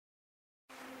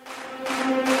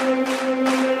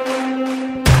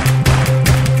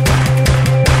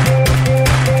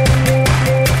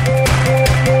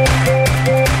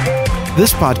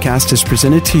This podcast is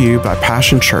presented to you by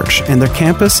Passion Church and their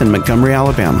campus in Montgomery,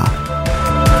 Alabama.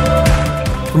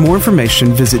 For more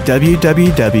information, visit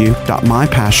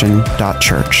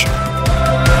www.mypassion.church.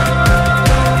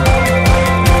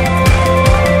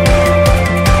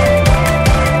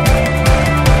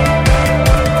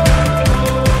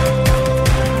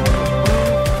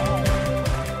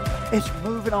 It's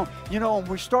moving on. You know, when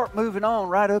we start moving on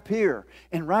right up here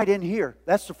and right in here,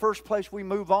 that's the first place we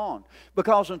move on.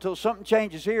 Because until something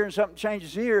changes here and something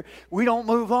changes here, we don't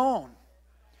move on.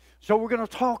 So we're going to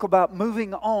talk about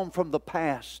moving on from the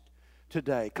past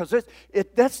today. Because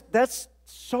that's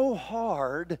so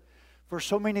hard for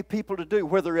so many people to do,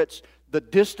 whether it's the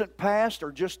distant past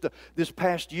or just this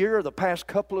past year or the past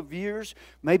couple of years.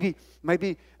 Maybe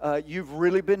you've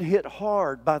really been hit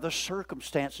hard by the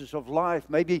circumstances of life.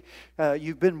 Maybe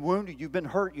you've been wounded, you've been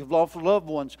hurt, you've lost loved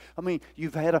ones. I mean,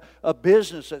 you've had a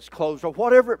business that's closed or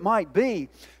whatever it might be.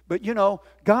 But you know,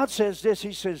 God says this,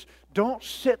 He says, don't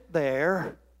sit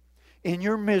there in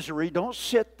your misery. Don't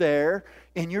sit there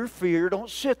in your fear. Don't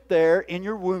sit there in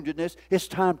your woundedness. It's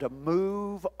time to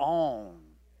move on.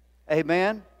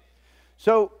 Amen?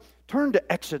 So, turn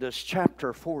to Exodus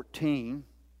chapter 14.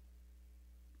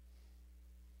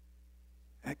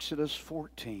 Exodus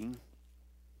 14.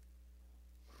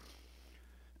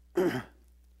 You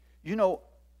know,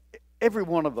 every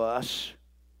one of us,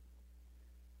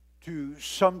 to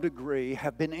some degree,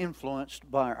 have been influenced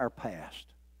by our past.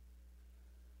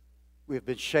 We have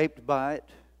been shaped by it,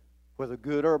 whether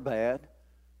good or bad.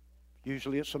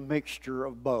 Usually it's a mixture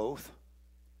of both.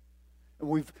 And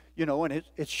we've, you know, and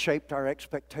it's shaped our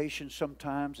expectations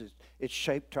sometimes. It's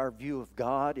shaped our view of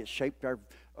God. It's shaped our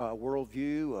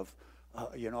worldview of,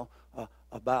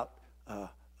 about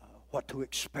what to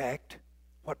expect,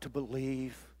 what to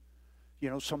believe. You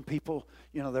know, some people,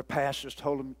 you know, their pastors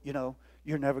told them, you know,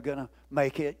 you're never going to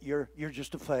make it. You're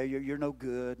just a failure. You're no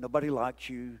good. Nobody likes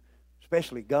you,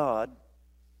 especially God.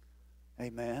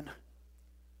 Amen.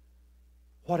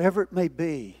 Whatever it may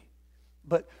be.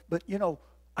 But you know,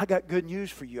 I got good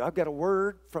news for you. I've got a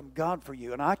word from God for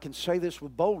you. And I can say this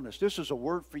with boldness. This is a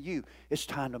word for you. It's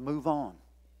time to move on.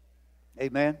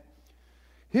 Amen.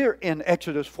 Here in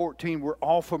Exodus 14, we're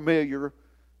all familiar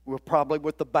probably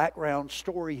with the background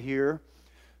story here.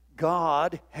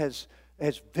 God has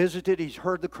visited. He's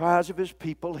heard the cries of His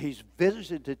people. He's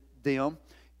visited them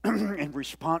in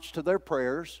response to their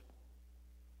prayers.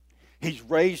 He's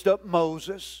raised up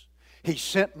Moses. He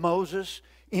sent Moses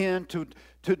in to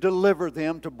deliver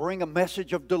them, to bring a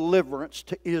message of deliverance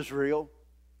to Israel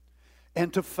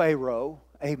and to Pharaoh.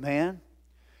 Amen.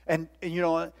 And you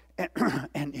know,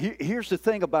 and here's the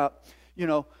thing about, you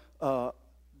know,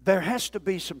 there has to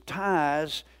be some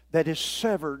ties that is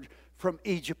severed from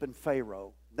Egypt and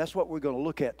Pharaoh. That's what we're going to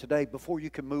look at today before you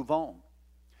can move on.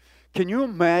 Can you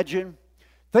imagine?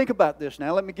 Think about this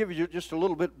now. Let me give you just a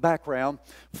little bit of background.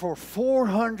 For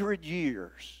 400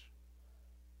 years.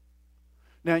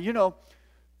 Now, you know,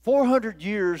 400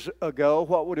 years ago,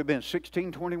 what would have been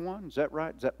 1621? Is that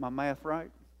right? Is that my math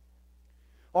right?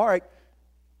 All right.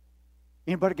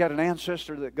 Anybody got an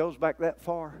ancestor that goes back that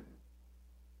far?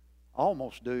 I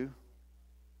almost do.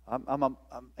 I'm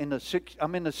in the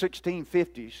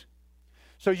 1650s.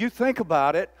 So you think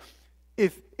about it.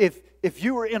 If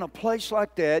you were in a place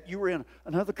like that, you were in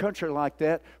another country like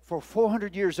that for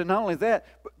 400 years, and not only that,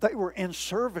 but they were in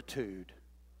servitude.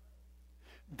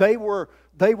 They were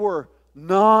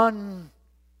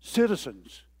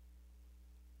non-citizens.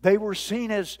 They were seen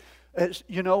as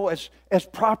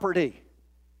property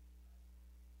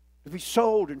to be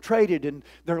sold and traded, and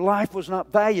their life was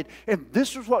not valued. And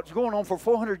this is what's going on for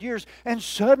 400 years. And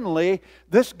suddenly,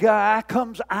 this guy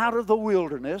comes out of the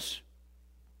wilderness.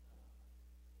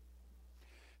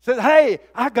 Said, hey,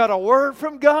 I got a word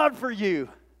from God for you.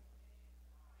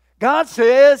 God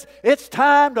says it's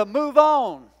time to move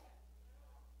on.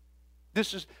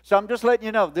 So I'm just letting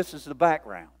you know, this is the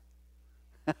background.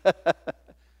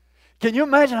 Can you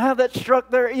imagine how that struck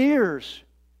their ears?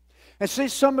 And see,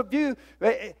 some of you,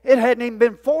 it hadn't even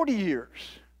been 40 years.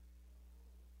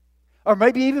 Or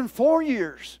maybe even 4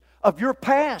 years of your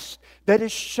past that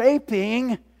is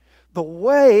shaping the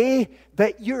way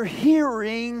that you're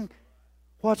hearing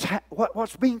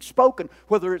what's being spoken,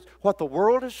 whether it's what the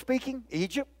world is speaking,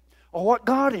 Egypt, or what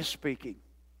God is speaking.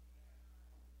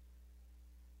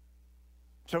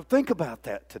 So think about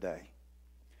that today.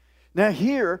 Now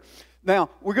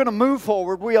we're going to move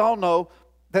forward. We all know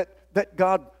that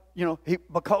God, you know,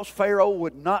 because Pharaoh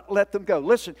would not let them go.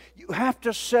 Listen, you have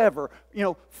to sever. You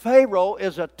know, Pharaoh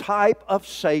is a type of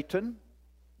Satan,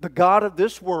 the god of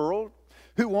this world,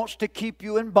 who wants to keep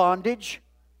you in bondage,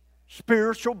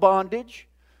 spiritual bondage.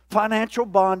 financial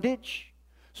bondage,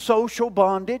 social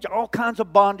bondage, all kinds of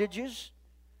bondages.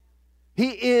 He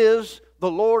is the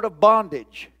Lord of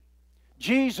bondage.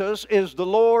 Jesus is the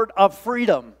Lord of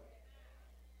freedom.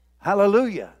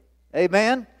 Hallelujah.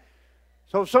 Amen.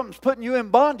 So if something's putting you in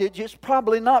bondage, it's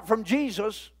probably not from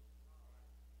Jesus.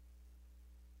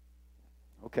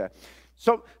 Okay.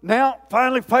 So now,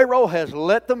 finally, Pharaoh has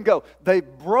let them go. They've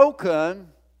broken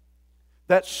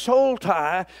that soul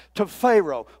tie to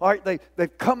Pharaoh. All right,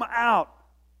 they've come out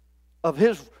of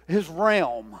his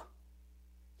realm.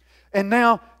 And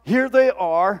now, here they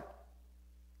are.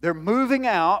 They're moving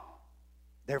out.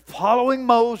 They're following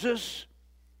Moses.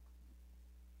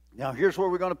 Now, here's where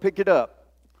we're going to pick it up.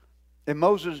 In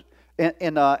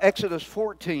Exodus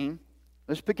 14,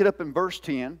 let's pick it up in verse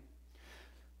 10.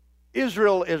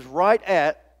 Israel is right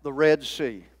at the Red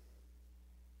Sea.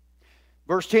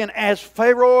 Verse 10, as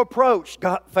Pharaoh approached,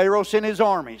 Pharaoh sent his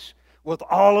armies with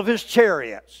all of his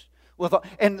chariots.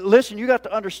 And listen, you got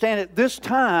to understand at this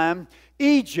time,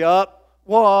 Egypt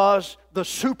was the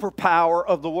superpower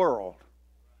of the world.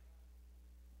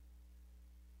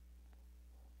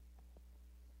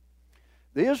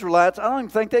 The Israelites, I don't even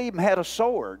think they even had a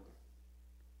sword.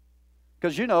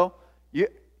 Because,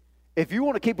 if you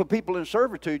want to keep a people in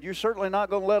servitude, you're certainly not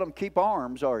going to let them keep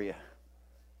arms, are you?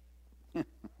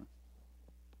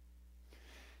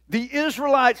 The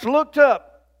Israelites looked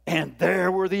up, and there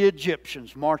were the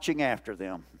Egyptians marching after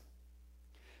them.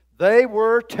 They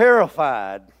were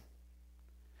terrified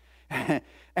and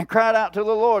cried out to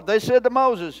the Lord. They said to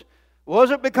Moses,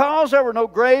 was it because there were no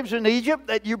graves in Egypt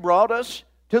that you brought us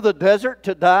to the desert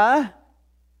to die?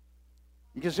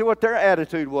 You can see what their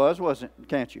attitude was, wasn't it?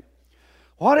 Can't you?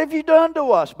 What have you done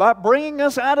to us by bringing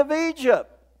us out of Egypt?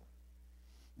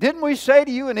 Didn't we say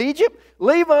to you in Egypt,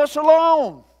 leave us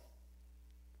alone?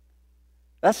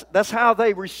 That's how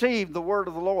they received the word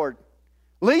of the Lord.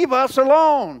 Leave us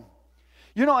alone.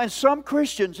 And some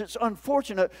Christians, it's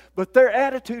unfortunate, but their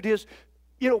attitude is,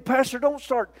 Pastor, don't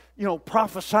start,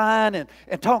 prophesying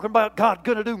and talking about God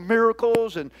going to do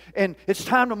miracles and it's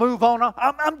time to move on.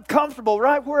 I'm comfortable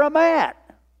right where I'm at.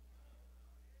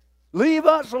 Leave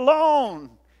us alone.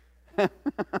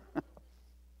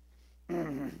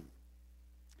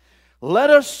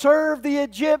 Let us serve the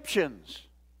Egyptians.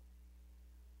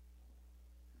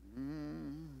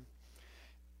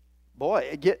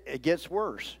 Boy, it gets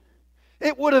worse.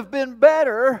 It would have been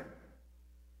better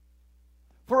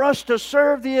for us to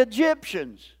serve the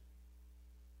Egyptians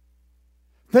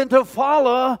than to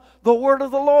follow the word of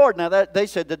the Lord. Now, that they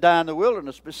said to die in the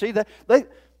wilderness, but see that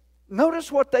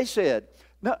notice what they said.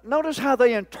 Notice how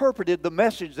they interpreted the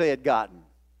message they had gotten.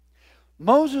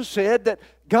 Moses said that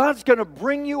God's going to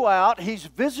bring you out. He's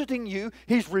visiting you.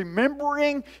 He's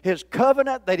remembering His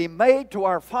covenant that He made to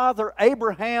our father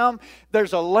Abraham.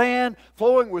 There's a land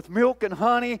flowing with milk and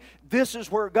honey. This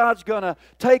is where God's going to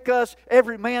take us.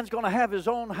 Every man's going to have his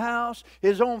own house,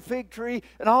 his own fig tree,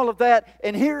 and all of that.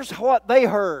 And here's what they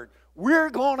heard. We're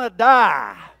going to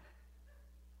die.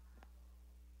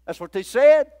 That's what they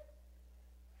said.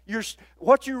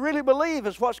 What you really believe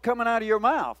is what's coming out of your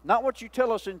mouth, not what you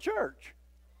tell us in church.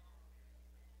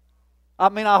 I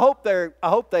mean, I hope they,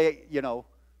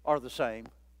 are the same.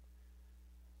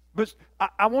 But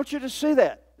I want you to see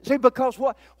that. See, because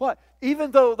what?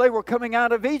 Even though they were coming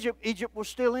out of Egypt, Egypt was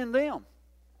still in them.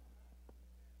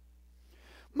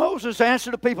 Moses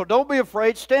answered the people, don't be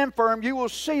afraid, stand firm, you will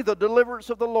see the deliverance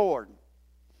of the Lord.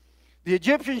 The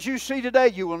Egyptians you see today,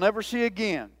 you will never see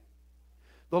again.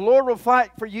 The Lord will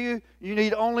fight for you. You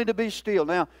need only to be still.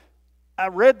 Now, I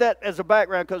read that as a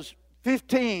background because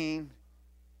 15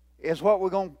 is what we're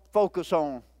going to focus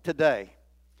on today.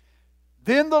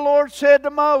 Then the Lord said to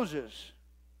Moses,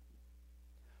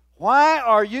 why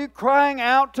are you crying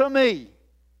out to me?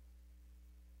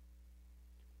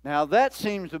 Now, that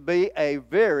seems to be a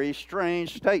very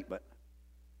strange statement.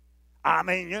 I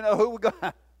mean,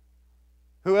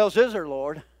 who else is there,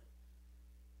 Lord?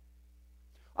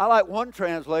 I like one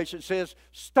translation that says,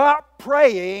 stop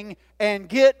praying and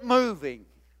get moving.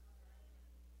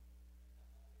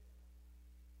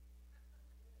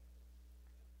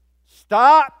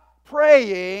 Stop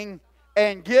praying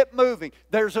and get moving.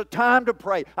 There's a time to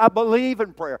pray. I believe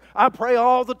in prayer. I pray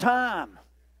all the time.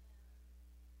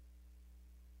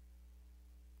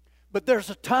 But there's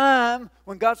a time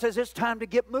when God says it's time to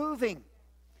get moving.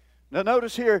 Now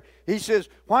notice here, He says,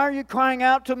 why are you crying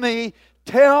out to me?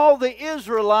 Tell the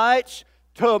Israelites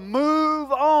to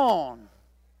move on.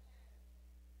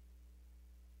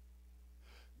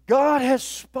 God has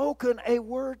spoken a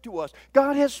word to us.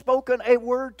 God has spoken a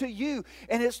word to you.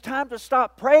 And it's time to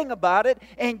stop praying about it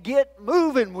and get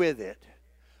moving with it.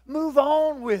 Move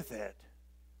on with it.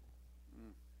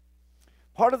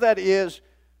 Part of that is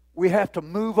we have to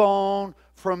move on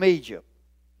from Egypt.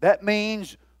 That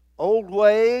means old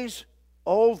ways,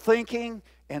 old thinking,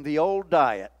 and the old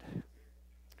diet.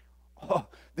 Oh,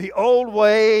 the old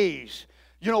ways.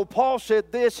 You know, Paul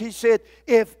said this. He said,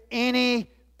 if any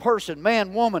person,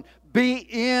 man, woman, be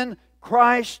in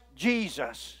Christ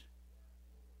Jesus.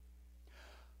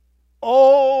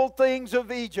 All things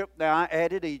of Egypt. Now, I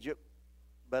added Egypt,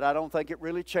 but I don't think it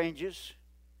really changes.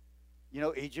 You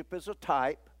know, Egypt is a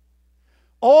type.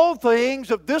 All things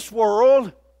of this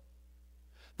world,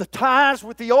 the ties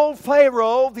with the old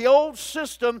Pharaoh, the old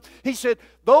system, he said,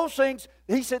 those things,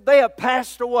 he said, they have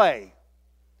passed away.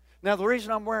 Now, the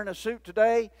reason I'm wearing a suit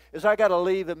today is I got to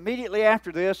leave immediately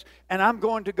after this, and I'm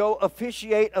going to go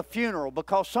officiate a funeral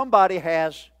because somebody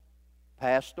has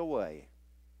passed away.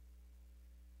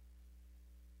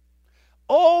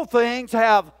 All things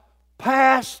have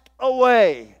passed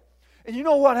away. And you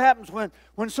know what happens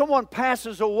when someone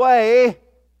passes away?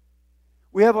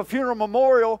 We have a funeral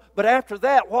memorial, but after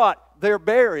that, what? They're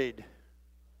buried.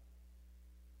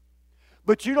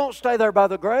 But you don't stay there by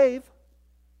the grave.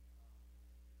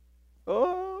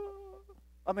 Oh,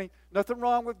 I mean, nothing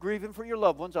wrong with grieving for your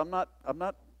loved ones. I'm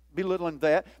not belittling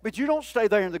that. But you don't stay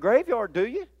there in the graveyard, do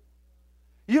you?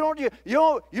 You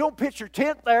don't pitch your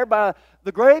tent there by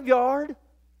the graveyard.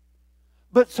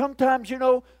 But sometimes, you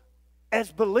know,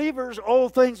 as believers,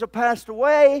 old things have passed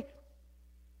away.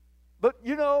 But,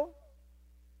 you know,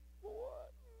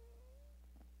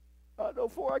 I know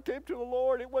before I came to the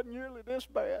Lord, it wasn't nearly this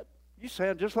bad. You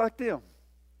sound just like them.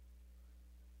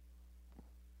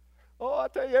 Oh, I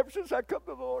tell you, ever since I come to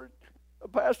the Lord,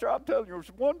 Pastor, I'm telling you,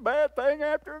 there's one bad thing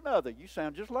after another. You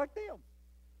sound just like them.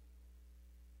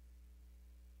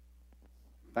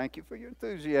 Thank you for your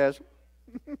enthusiasm.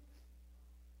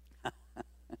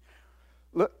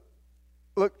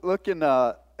 Look in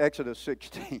Exodus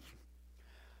 16.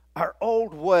 Our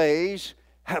old ways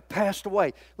have passed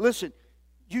away. Listen,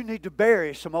 you need to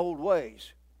bury some old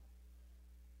ways.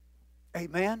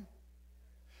 Amen?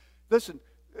 Listen,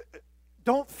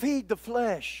 don't feed the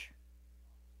flesh.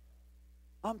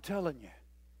 I'm telling you.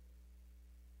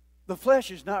 The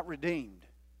flesh is not redeemed.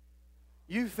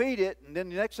 You feed it, and then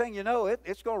the next thing you know,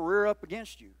 it's going to rear up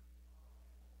against you.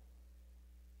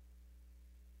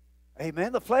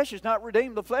 Amen. The flesh is not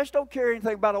redeemed. The flesh don't care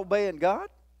anything about obeying God.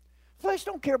 The flesh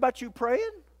don't care about you praying.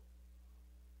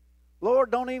 Lord,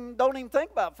 don't even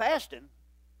think about fasting.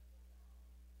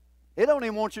 It don't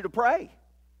even want you to pray.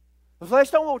 The flesh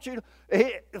don't want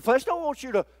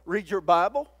you to read your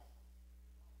Bible.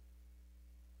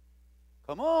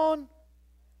 Come on.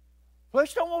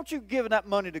 Flesh don't want you giving that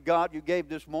money to God you gave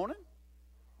this morning.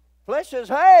 Flesh says,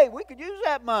 hey, we could use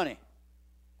that money.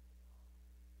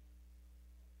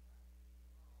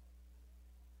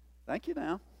 Thank you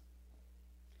now.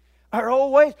 Our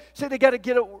old ways. See, they got to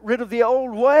get rid of the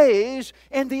old ways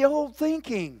and the old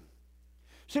thinking.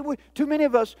 See, too many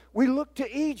of us, we look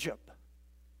to Egypt.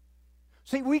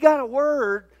 See, we got a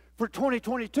word for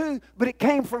 2022, but it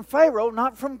came from Pharaoh,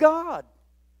 not from God.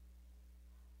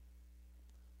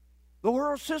 The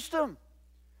world system.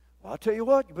 Well, I'll tell you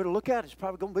what, you better look at it. It's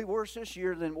probably going to be worse this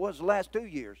year than it was the last 2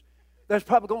 years. There's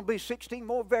probably going to be 16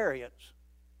 more variants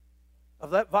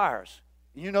of that virus.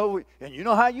 You know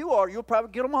how you are. You'll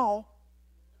probably get them all.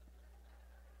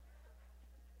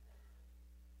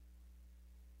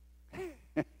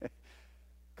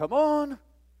 Come on.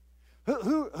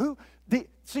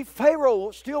 See,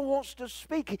 Pharaoh still wants to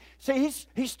speak. See,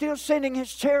 he's still sending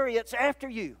his chariots after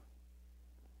you.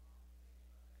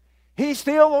 He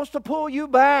still wants to pull you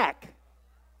back.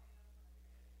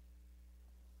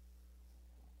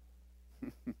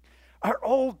 Our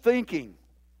old thinking.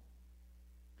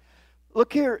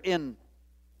 Look here in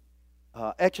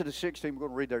Exodus 16. We're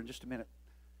going to read there in just a minute.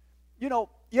 You know,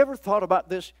 you ever thought about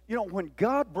this? You know, when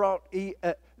God brought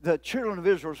the children of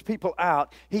Israel's people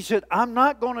out, He said, I'm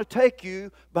not going to take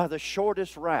you by the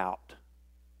shortest route.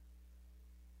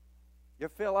 You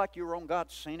ever feel like you were on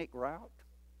God's scenic route?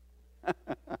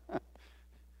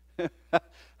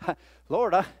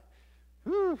 Lord,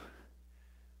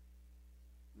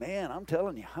 man, I'm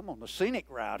telling you, I'm on the scenic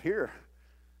route here.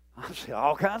 I see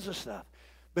all kinds of stuff.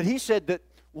 But He said that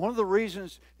one of the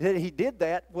reasons that He did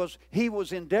that was He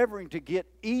was endeavoring to get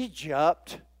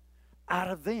Egypt out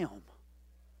of them.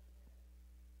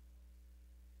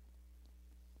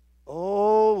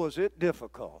 Oh, was it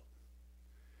difficult.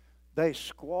 They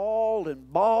squalled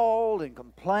and bawled and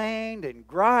complained and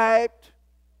griped.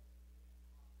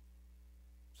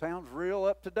 Sounds real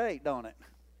up to date, don't it?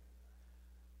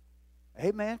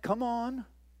 Amen. Come on.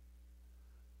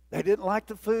 They didn't like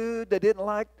the food. They didn't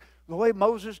like the way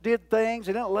Moses did things.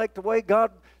 They didn't like the way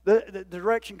God, the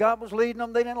direction God was leading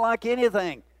them. They didn't like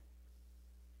anything.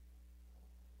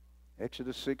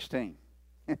 Exodus 16.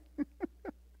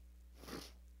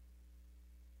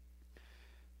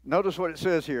 Notice what it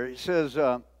says here. It says,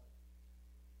 well,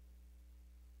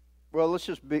 let's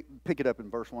just pick it up in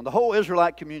verse 1. The whole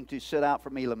Israelite community set out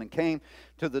from Elim and came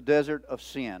to the desert of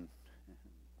Sin.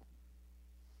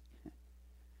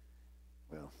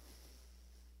 Well,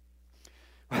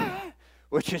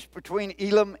 which is between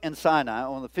Elim and Sinai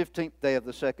on the 15th day of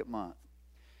the second month.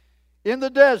 In the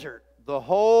desert, the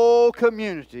whole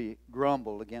community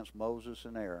grumbled against Moses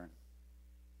and Aaron.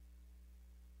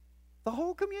 The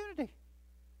whole community.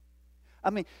 I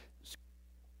mean,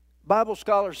 Bible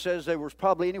scholars says there was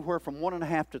probably anywhere from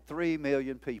 1.5 to 3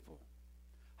 million people.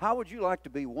 How would you like to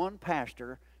be one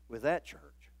pastor with that church?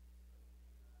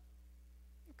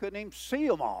 You couldn't even see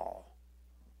them all.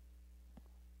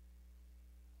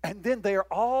 And then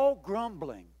they're all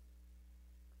grumbling.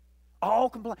 All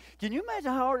complaining. Can you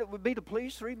imagine how hard it would be to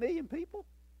please 3 million people?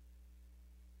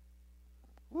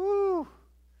 Woo!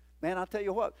 Man, I'll tell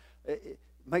you what. It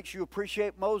makes you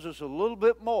appreciate Moses a little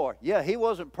bit more. Yeah, he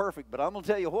wasn't perfect, but I'm going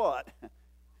to tell you what.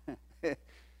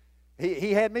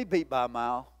 he had me beat by a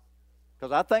mile.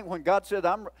 Because I think when God said,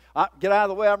 get out of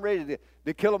the way, I'm ready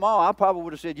to kill them all, I probably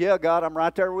would have said, yeah, God, I'm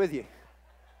right there with you.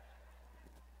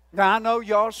 Now, I know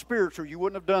y'all are spiritual. You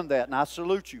wouldn't have done that, and I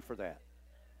salute you for that.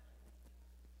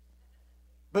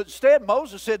 But instead,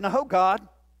 Moses said, no, God,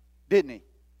 didn't he?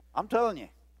 I'm telling you.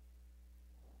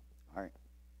 All right.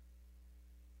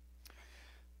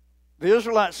 The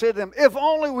Israelites said to them, if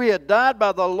only we had died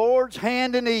by the Lord's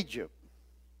hand in Egypt.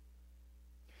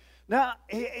 Now,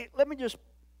 let me just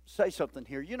say something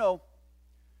here. You know,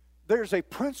 there's a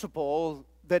principle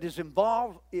that is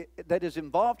involved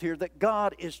here that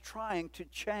God is trying to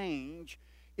change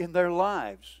in their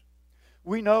lives.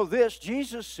 We know this.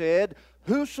 Jesus said,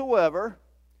 whosoever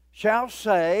shall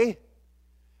say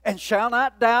and shall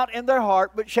not doubt in their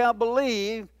heart, but shall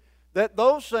believe that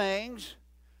those things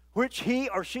which he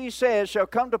or she says shall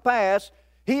come to pass,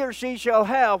 he or she shall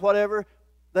have whatever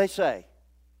they say.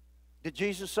 Did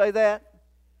Jesus say that?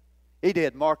 He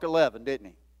did, Mark 11, didn't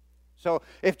he? So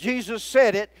if Jesus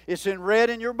said it, it's in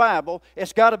red in your Bible,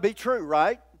 it's got to be true,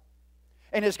 right?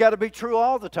 And it's got to be true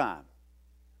all the time.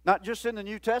 Not just in the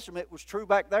New Testament, it was true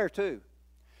back there too.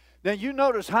 Now you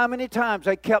notice how many times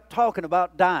they kept talking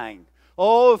about dying.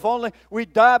 Oh, if only we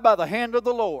died by the hand of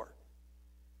the Lord.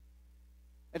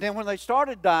 And then when they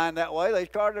started dying that way, they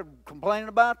started complaining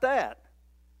about that.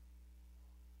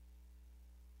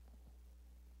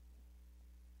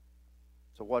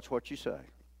 So watch what you say.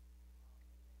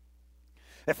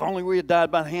 If only we had died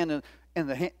by the hand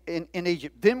in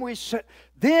Egypt. Then we sat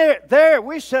there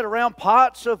we sat around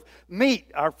pots of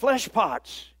meat, our flesh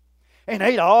pots, and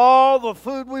ate all the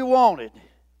food we wanted.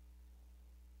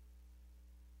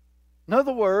 In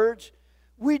other words,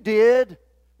 we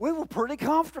were pretty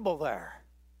comfortable there.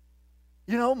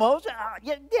 You know, Moses,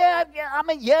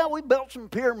 we built some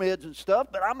pyramids and stuff,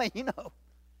 but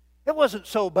it wasn't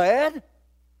so bad.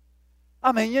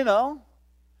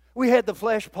 We had the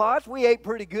flesh pots. We ate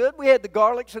pretty good. We had the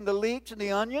garlics and the leeks and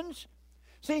the onions.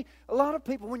 See, a lot of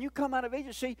people, when you come out of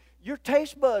Egypt, your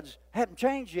taste buds haven't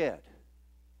changed yet.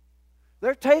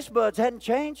 Their taste buds hadn't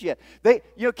changed yet.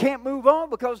 You can't move on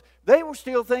because they were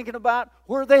still thinking about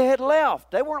where they had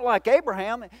left. They weren't like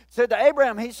Abraham. It said to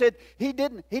Abraham, he said he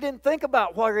didn't think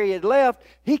about where he had left.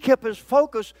 He kept his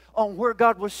focus on where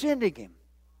God was sending him.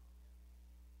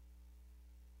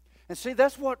 And see,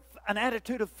 that's what an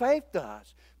attitude of faith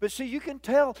does. But see, you can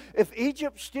tell if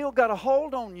Egypt's still got a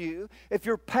hold on you, if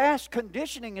your past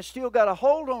conditioning has still got a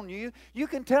hold on you, you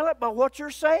can tell it by what you're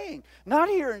saying. Not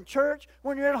here in church,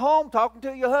 when you're at home talking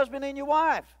to your husband and your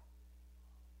wife.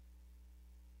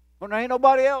 When there ain't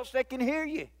nobody else that can hear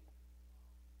you.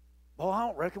 Boy, I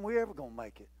don't reckon we're ever going to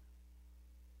make it.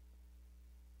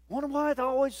 Wonder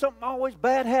why something always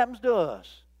bad happens to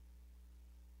us.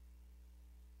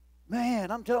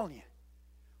 Man, I'm telling you.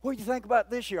 What do you think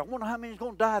about this year? I wonder how many is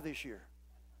going to die this year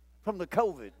from the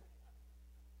COVID.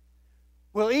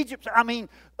 Well,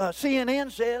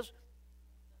 CNN says,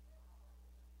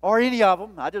 or any of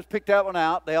them, I just picked that one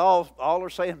out. They all are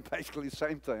saying basically the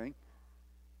same thing.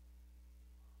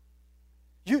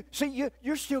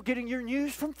 You're still getting your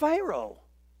news from Pharaoh.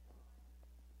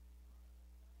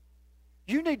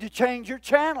 You need to change your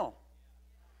channel.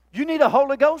 You need a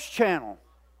Holy Ghost channel.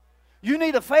 You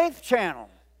need a faith channel.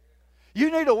 You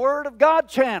need a Word of God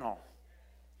channel.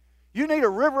 You need a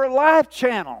River of Life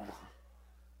channel.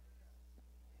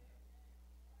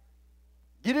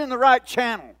 Get in the right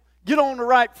channel. Get on the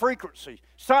right frequency.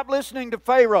 Stop listening to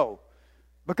Pharaoh.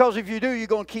 Because if you do, you're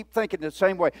going to keep thinking the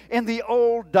same way. In the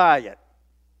old diet.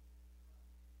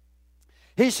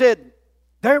 He said,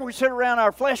 there we sit around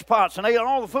our flesh pots and ate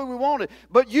all the food we wanted.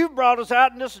 But you brought us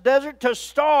out in this desert to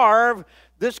starve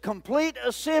this complete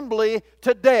assembly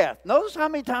to death. Notice how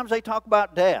many times they talk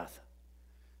about death.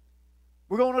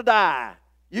 We're going to die.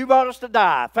 You brought us to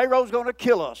die. Pharaoh's going to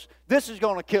kill us. This is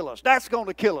going to kill us. That's going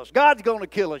to kill us. God's going to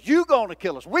kill us. You're going to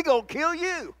kill us. We're going to kill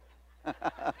you.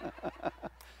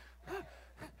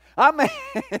 I mean,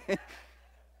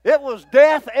 it was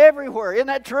death everywhere. Isn't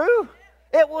that true?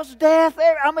 It was death.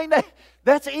 I mean,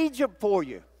 that's Egypt for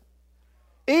you.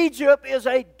 Egypt is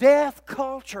a death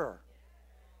culture.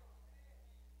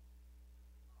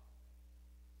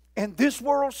 And this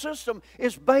world system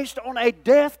is based on a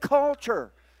death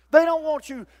culture. They don't want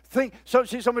you to think. So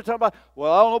see somebody talking about,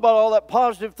 well, I don't know about all that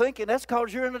positive thinking. That's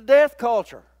because you're in a death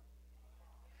culture.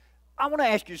 I want to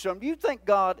ask you something. Do you think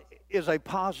God is a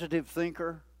positive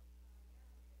thinker?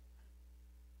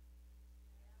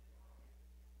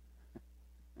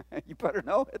 You better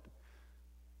know it.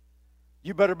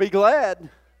 You better be glad.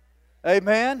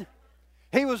 Amen.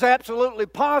 He was absolutely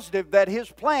positive that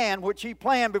his plan, which he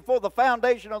planned before the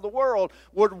foundation of the world,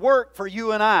 would work for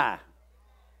you and I.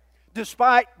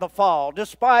 Despite the fall,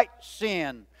 despite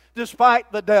sin,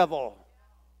 despite the devil.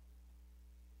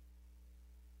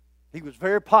 He was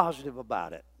very positive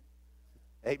about it.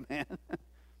 Amen.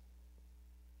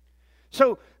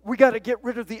 So we got to get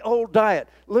rid of the old diet.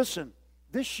 Listen,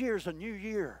 this year's a new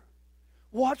year.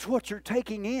 Watch what you're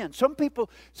taking in. Some people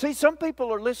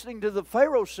are listening to the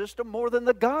Pharaoh system more than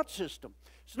the God system.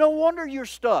 It's no wonder you're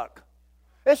stuck.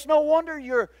 It's no wonder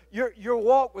your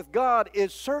walk with God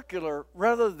is circular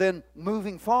rather than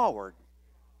moving forward.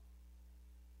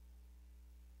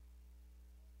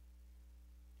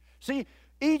 See,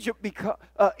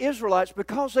 Israelites,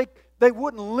 because they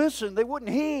wouldn't listen, they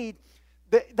wouldn't heed,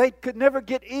 they could never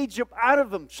get Egypt out of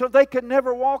them, so they could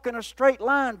never walk in a straight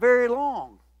line very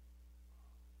long.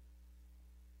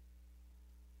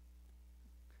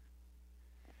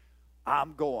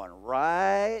 I'm going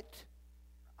right.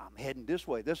 I'm heading this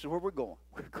way. This is where we're going.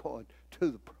 We're going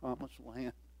to the promised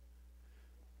land.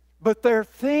 But their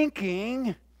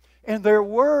thinking and their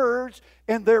words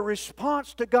and their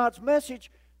response to God's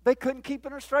message, they couldn't keep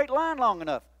in a straight line long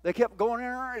enough. They kept going in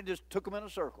and it just took them in a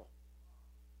circle.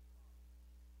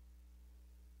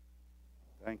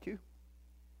 Thank you. I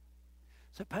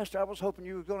said, Pastor, I was hoping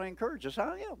you were going to encourage us.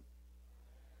 I am.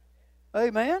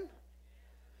 Amen.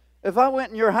 If I went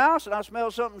in your house and I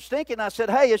smelled something stinking, I said,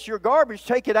 hey, it's your garbage,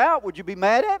 take it out, would you be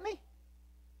mad at me?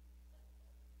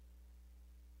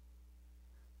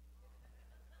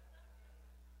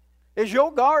 It's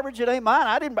your garbage, it ain't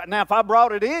mine. Now, if I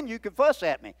brought it in, you could fuss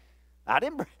at me. I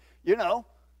didn't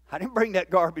bring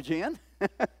that garbage in.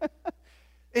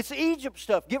 It's Egypt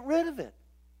stuff. Get rid of it.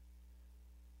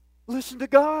 Listen to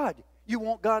God. You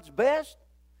want God's best?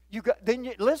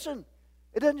 Listen.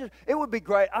 It would be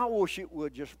great. I wish it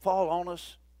would just fall on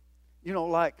us,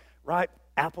 like ripe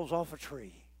apples off a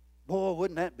tree. Boy,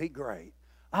 wouldn't that be great?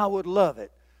 I would love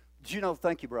it.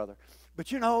 Thank you, brother. But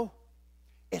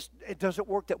it doesn't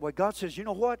work that way. God says, you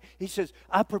know what? He says,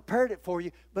 I prepared it for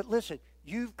you. But listen,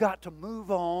 you've got to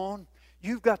move on.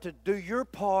 You've got to do your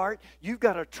part. You've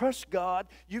got to trust God.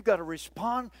 You've got to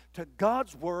respond to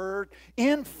God's word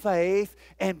in faith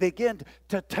and begin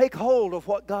to take hold of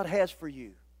what God has for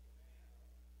you.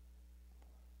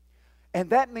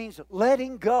 And that means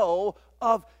letting go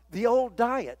of the old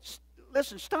diets.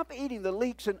 Listen, stop eating the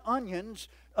leeks and onions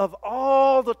of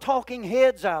all the talking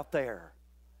heads out there.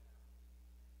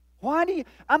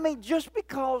 Just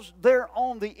because they're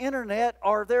on the internet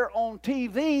or they're on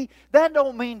TV, that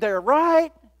don't mean they're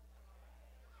right.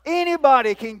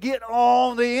 Anybody can get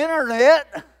on the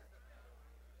internet.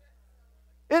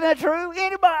 Isn't that true?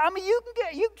 Anybody, you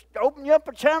can open you up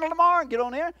a channel tomorrow and get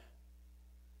on there.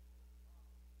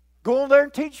 Go on there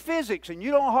and teach physics, and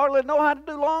you don't hardly know how to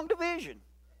do long division.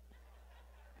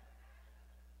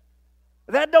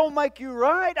 That don't make you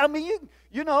right. You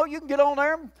can get on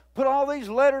there and put all these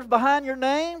letters behind your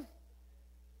name.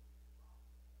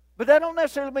 But that don't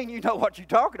necessarily mean you know what you're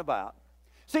talking about.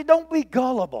 See, don't be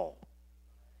gullible.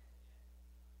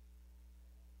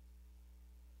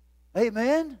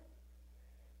 Amen?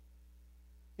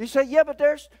 You say, yeah, but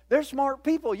they're smart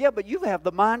people. Yeah, but you have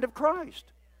the mind of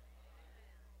Christ.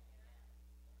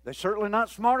 They're certainly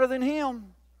not smarter than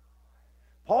him.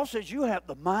 Paul says you have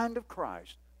the mind of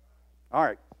Christ. All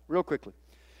right, real quickly.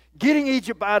 Getting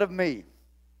Egypt out of me.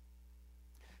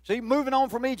 See, moving on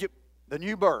from Egypt, the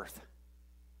new birth.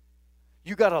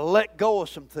 You got to let go of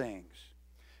some things.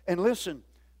 And listen,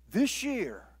 this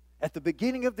year, At the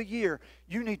beginning of the year,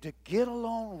 you need to get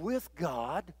along with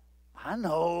God. I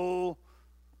know,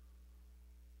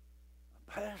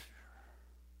 Pastor,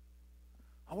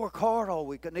 I work hard all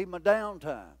week. I need my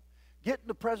downtime. Get in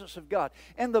the presence of God.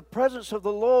 In the presence of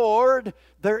the Lord,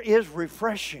 there is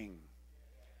refreshing.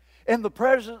 In the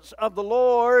presence of the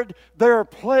Lord, there are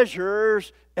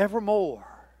pleasures evermore.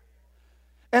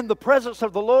 In the presence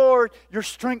of the Lord, your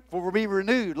strength will be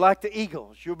renewed like the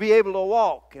eagles. You'll be able to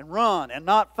walk and run and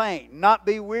not faint, not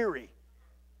be weary.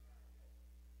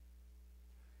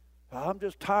 I'm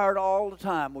just tired all the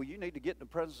time. Well, you need to get in the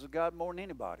presence of God more than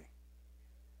anybody.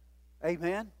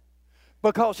 Amen?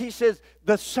 Because He says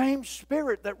the same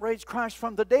Spirit that raised Christ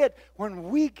from the dead, when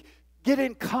we get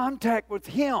in contact with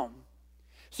Him,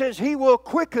 says He will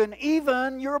quicken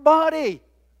even your body.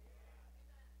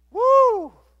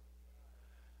 Woo!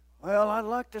 Well, I'd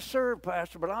like to serve,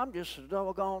 Pastor, but I'm just so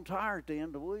doggone tired at the end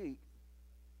of the week.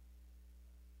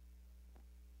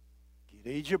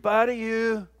 Get Egypt out of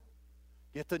you.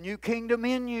 Get the new kingdom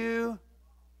in you.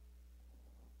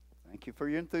 Thank you for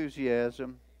your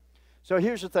enthusiasm. So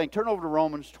here's the thing. Turn over to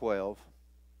Romans 12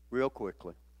 real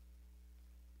quickly.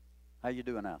 How you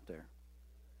doing out there?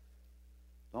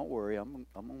 Don't worry. I'm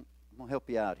going to help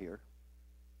you out here.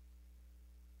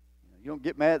 You don't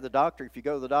get mad at the doctor if you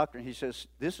go to the doctor and he says,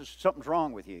 something's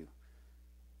wrong with you.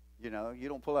 You know, you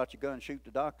don't pull out your gun and shoot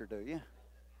the doctor, do you?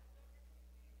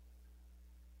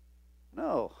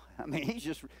 No. I mean, he's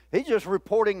just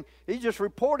reporting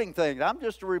things. I'm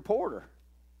just a reporter.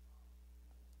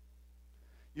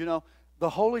 You know,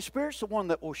 the Holy Spirit's the one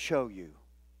that will show you.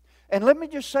 And let me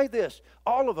just say this.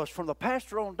 All of us, from the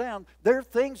pastor on down, there are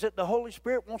things that the Holy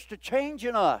Spirit wants to change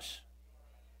in us.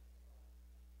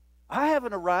 I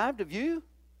haven't arrived, have you?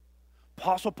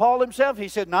 Apostle Paul himself, he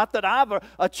said, not that I've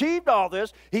achieved all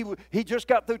this. He just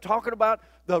got through talking about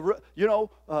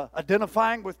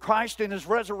identifying with Christ in His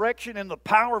resurrection and the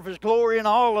power of His glory and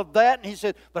all of that. And he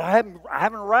said, but I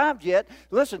haven't arrived yet.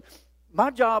 Listen,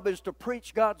 my job is to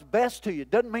preach God's best to you.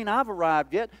 Doesn't mean I've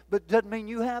arrived yet, but doesn't mean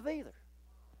you have either.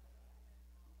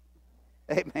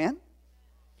 Amen.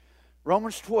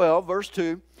 Romans 12, verse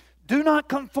 2. Do not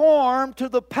conform to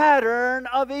the pattern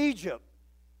of Egypt,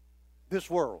 this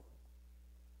world,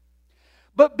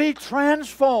 but be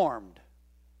transformed.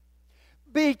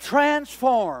 Be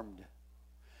transformed.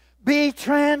 Be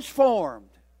transformed.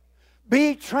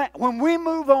 When we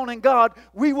move on in God,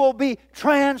 we will be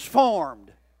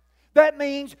transformed. That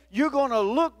means you're going to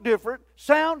look different,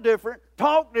 sound different,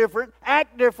 talk different,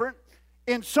 act different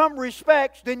in some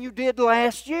respects than you did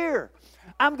last year.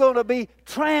 I'm going to be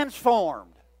transformed.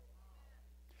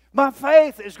 My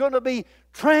faith is going to be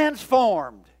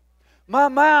transformed. My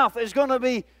mouth is going to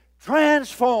be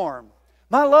transformed.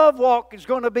 My love walk is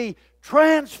going to be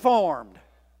transformed.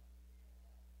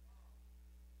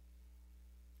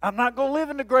 I'm not going to live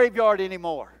in the graveyard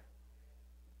anymore.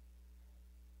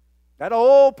 That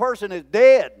old person is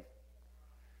dead,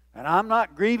 and I'm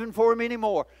not grieving for him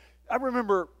anymore. I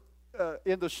remember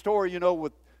in the story,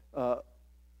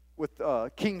 with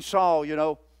King Saul,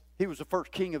 he was the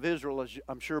first king of Israel, as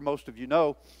I'm sure most of you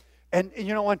know. And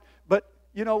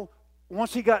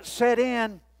once he got set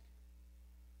in,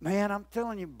 man, I'm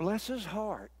telling you, bless his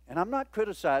heart. And I'm not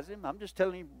criticizing him. I'm just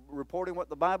telling you, reporting what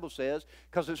the Bible says,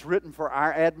 because it's written for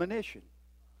our admonition.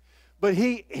 But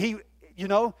he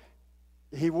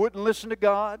wouldn't listen to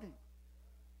God.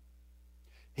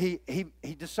 He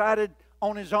decided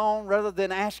on his own rather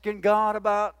than asking God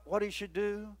about what he should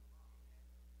do.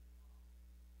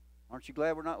 Aren't you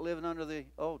glad we're not living under the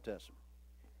Old Testament?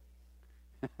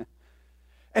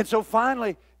 And so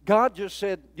finally, God just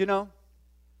said, all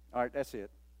right, that's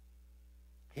it.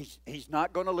 He's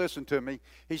not going to listen to me.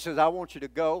 He says, I want you to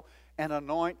go and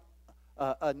anoint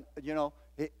a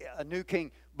new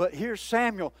king. But here's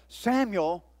Samuel.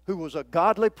 Samuel, who was a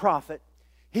godly prophet,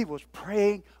 he was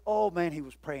praying. Oh, man, he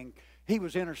was praying. He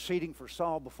was interceding for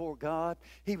Saul before God.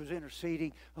 He was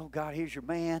interceding. Oh, God, here's your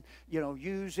man.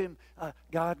 Use him.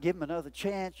 God, give him another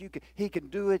chance. He can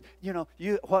do it. I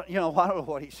don't know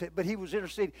what he said, but he was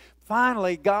interceding.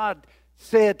 Finally, God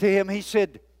said to him, He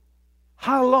said,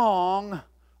 how long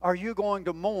are you going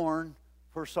to mourn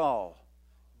for Saul?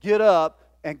 Get up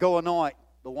and go anoint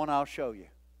the one I'll show you.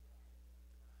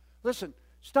 Listen,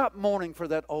 stop mourning for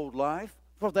that old life,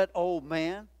 for that old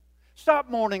man. Stop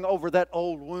mourning over that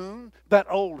old wound, that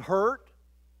old hurt.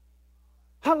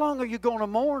 How long are you going to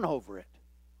mourn over it?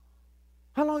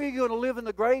 How long are you going to live in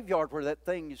the graveyard where that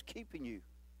thing is keeping you?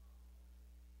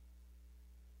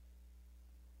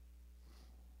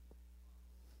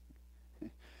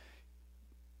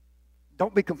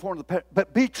 Don't be conformed to the past,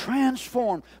 but be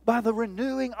transformed by the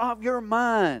renewing of your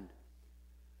mind.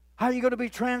 How are you going to be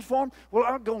transformed? Well,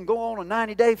 I'm going to go on a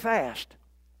 90-day fast.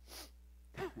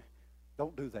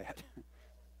 Don't do that.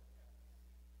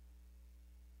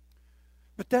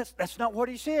 But that's not what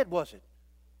he said, was it?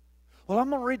 Well, I'm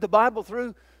going to read the Bible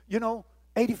through,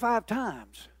 85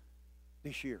 times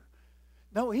this year.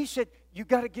 No, he said, you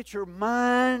got to get your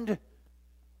mind.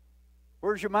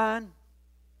 Where's your mind?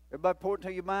 Everybody point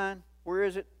to your mind. Where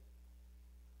is it?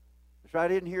 It's right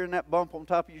in here in that bump on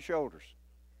top of your shoulders.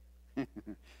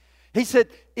 He said,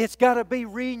 it's got to be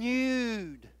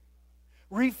renewed,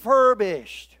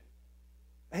 refurbished.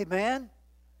 Amen?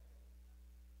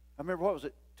 I remember, what was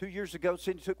it, 2 years ago,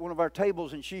 Cindy took one of our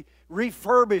tables and she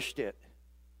refurbished it.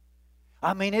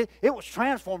 I mean, it was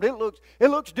transformed. It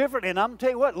looks different, and I'm going to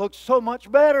tell you what, it looks so much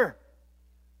better.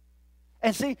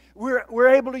 And see, we're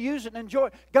able to use it and enjoy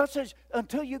it. God says,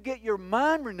 until you get your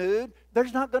mind renewed,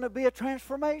 there's not going to be a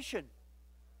transformation.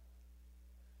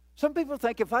 Some people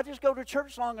think if I just go to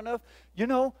church long enough,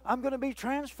 I'm going to be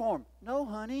transformed. No,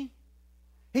 honey.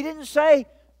 He didn't say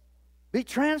be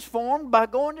transformed by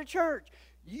going to church.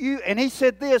 And he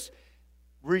said this,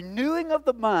 renewing of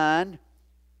the mind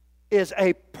is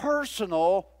a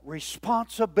personal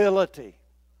responsibility.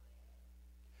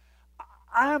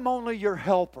 I'm only your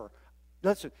helper.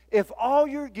 Listen, if all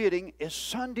you're getting is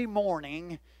Sunday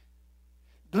morning,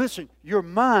 listen, your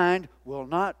mind will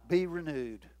not be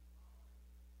renewed.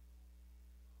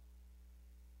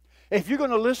 If you're going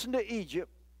to listen to Egypt,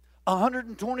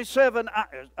 127,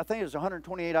 I think it's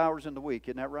 128 hours in the week,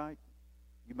 isn't that right?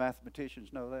 You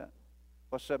mathematicians know that.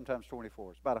 What's 7 times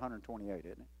 24? It's about 128,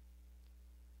 isn't it?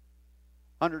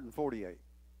 148.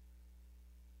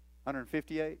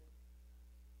 158?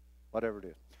 Whatever it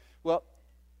is. Well,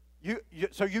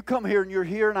 so you come here and you're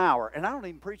here an hour, and I don't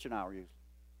even preach an hour usually.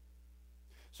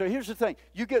 So here's the thing.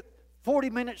 You get 40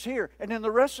 minutes here, and then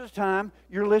the rest of the time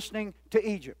you're listening to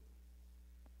Egypt.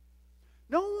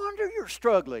 No wonder you're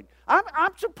struggling.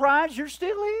 I'm surprised you're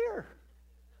still here.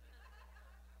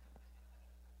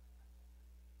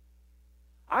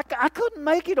 I couldn't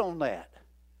make it on that.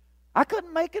 I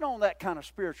couldn't make it on that kind of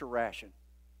spiritual ration.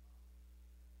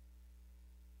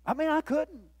 I mean, I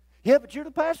couldn't. Yeah, but you're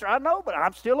the pastor. I know, but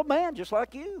I'm still a man just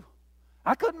like you.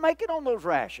 I couldn't make it on those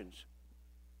rations.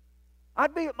 My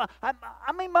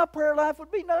prayer life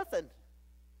would be nothing.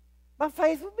 My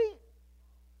faith would be...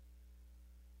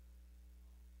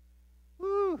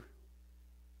 Woo.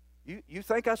 You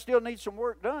think I still need some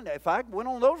work done? If I went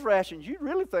on those rations, you'd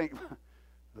really think,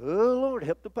 oh, Lord,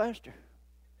 help the pastor.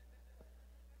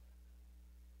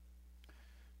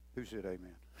 Who said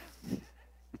amen?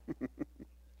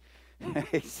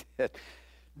 He said,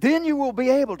 then you will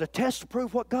be able to test to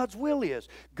prove what God's will is,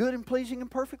 good and pleasing and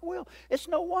perfect will. It's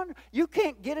no wonder. You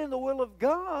can't get in the will of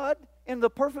God, in the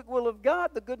perfect will of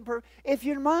God, the good and perfect, if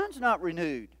your mind's not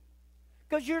renewed.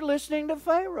 Because you're listening to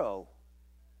Pharaoh.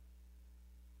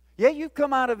 Yeah, you've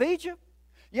come out of Egypt.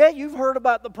 Yeah, you've heard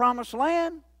about the promised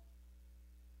land.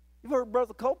 You've heard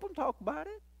Brother Copeland talk about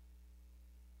it.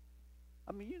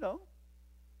 I mean,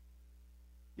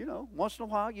 once in a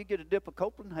while you get a dip of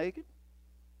Copenhagen.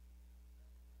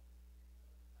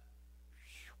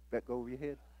 That go over your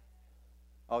head.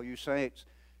 All you saints,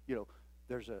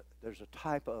 there's a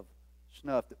type of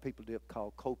snuff that people dip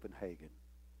called Copenhagen.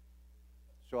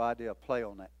 So I did a play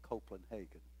on that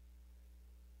Copenhagen.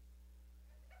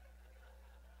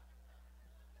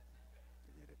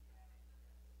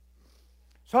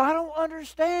 So I don't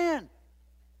understand.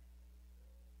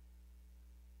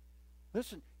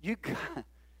 Listen, you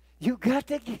got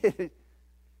to get it.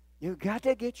 You got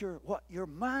to get your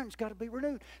mind's got to be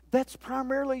renewed. That's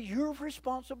primarily your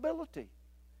responsibility.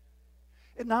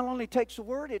 It not only takes the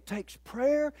word, it takes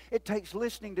prayer, it takes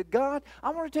listening to God. I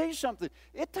want to tell you something.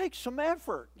 It takes some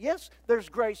effort. Yes, there's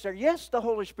grace there. Yes, the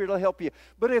Holy Spirit will help you.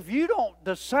 But if you don't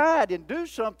decide and do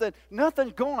something,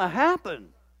 nothing's going to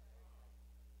happen.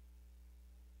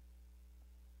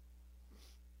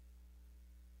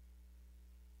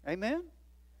 Amen?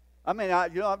 I mean,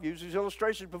 I've used these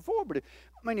illustrations before, but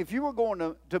if you were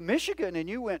going to Michigan and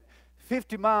you went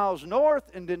 50 miles north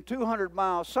and then 200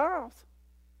 miles south,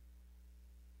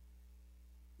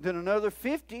 then another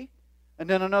 50, and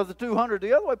then another 200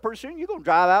 the other way, pretty soon you're going to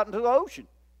drive out into the ocean.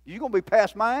 You're going to be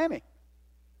past Miami.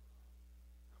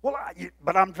 Well,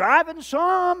 but I'm driving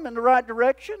some in the right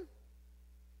direction.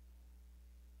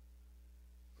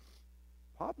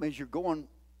 Problem is you're going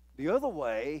the other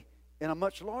way in a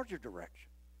much larger direction.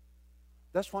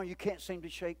 That's why you can't seem to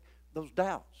shake those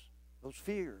doubts, those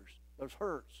fears, those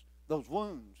hurts, those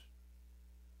wounds.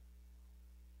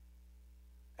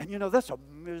 And that's a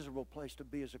miserable place to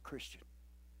be as a Christian.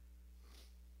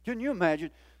 Can you imagine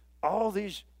all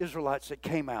these Israelites that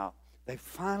came out? They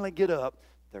finally get up.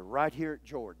 They're right here at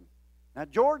Jordan. Now,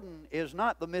 Jordan is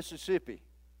not the Mississippi.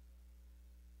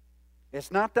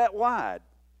 It's not that wide.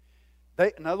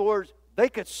 In other words, they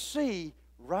could see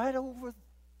right over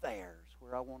there is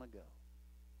where I want to go.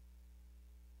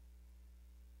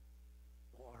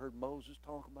 Boy, I heard Moses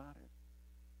talk about it.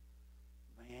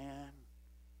 Man,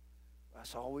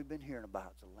 that's all we've been hearing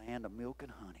about is the land of milk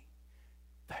and honey.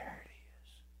 There it is.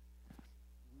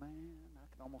 Man, I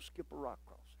can almost skip a rock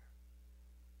across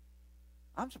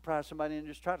there. I'm surprised somebody didn't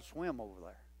just try to swim over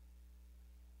there.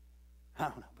 I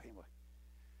don't know, but anyway.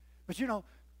 But you know,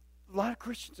 a lot of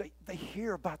Christians, they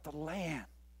hear about the land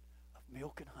of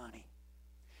milk and honey,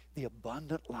 the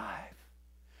abundant life,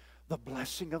 the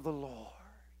blessing of the Lord,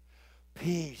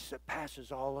 peace that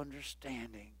passes all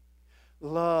understanding,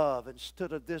 love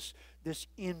instead of this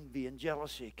envy and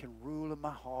jealousy can rule in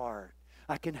my heart.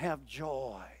 I can have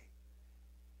joy.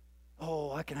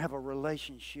 Oh, I can have a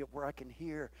relationship where I can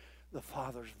hear the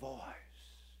Father's voice.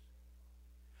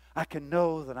 I can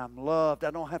know that I'm loved.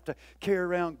 I don't have to carry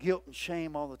around guilt and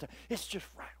shame all the time. It's just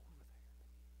right over there.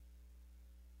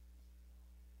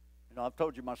 You know, I've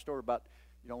told you my story about,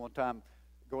 one time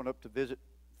going up to visit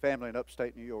family in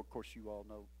upstate New York. Of course, you all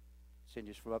know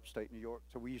Cindy's from upstate New York.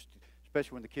 So we used to,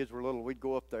 especially when the kids were little, we'd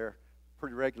go up there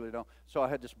pretty regularly. So I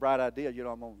had this bright idea,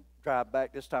 I'm going to drive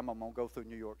back. This time I'm going to go through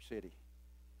New York City.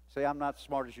 See, I'm not as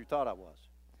smart as you thought I was.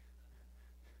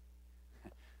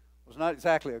 It was not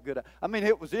exactly a good idea. I mean,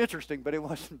 it was interesting, but it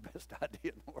wasn't the best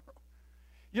idea in the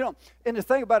world. And the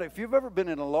thing about it, if you've ever been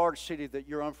in a large city that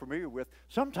you're unfamiliar with,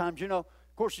 sometimes, of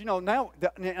course, now,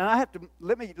 and I have to,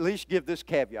 let me at least give this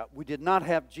caveat. We did not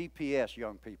have GPS,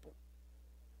 young people.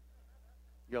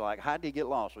 You're like, how did he get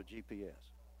lost with GPS?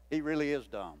 He really is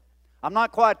dumb. I'm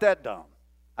not quite that dumb.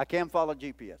 I can follow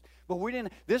GPS. But we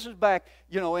didn't. This is back,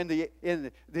 in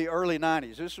the early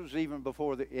 90s. This was even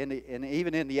before and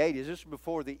even in the 80s. This was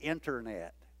before the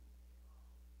internet.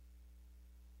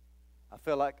 I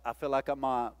feel like I'm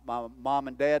my mom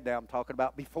and dad now. I'm talking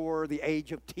about before the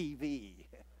age of TV.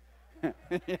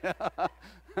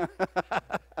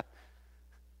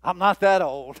 I'm not that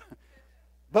old.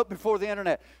 But before the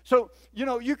internet. So,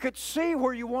 you could see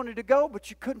where you wanted to go, but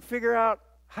you couldn't figure out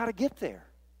how to get there.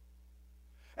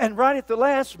 And right at the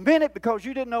last minute, because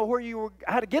you didn't know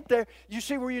how to get there, you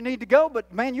see where you need to go,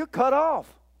 but man, you're cut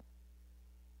off.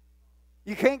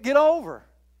 You can't get over.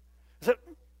 So,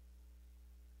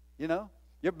 you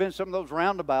ever been some of those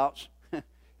roundabouts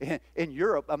in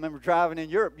Europe? I remember driving in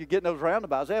Europe, you get in those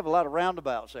roundabouts. They have a lot of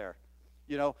roundabouts there.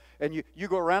 And you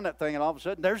go around that thing, and all of a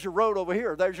sudden, there's your road over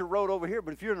here, there's your road over here.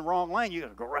 But if you're in the wrong lane, you got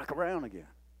to go back around again.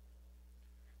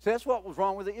 See, that's what was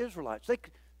wrong with the Israelites.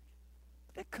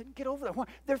 They couldn't get over that.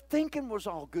 Their thinking was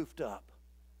all goofed up.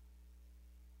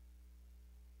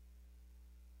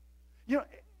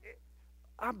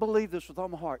 I believe this with all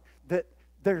my heart, that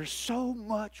there's so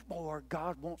much more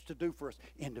God wants to do for us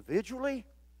individually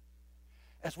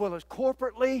as well as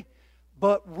corporately,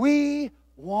 but we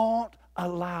won't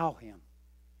allow Him.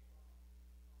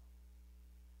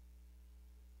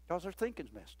 Because their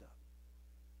thinking's messed up.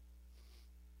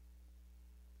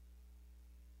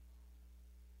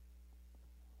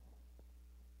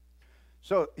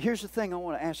 So here's the thing I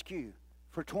want to ask you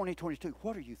for 2022.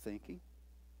 What are you thinking?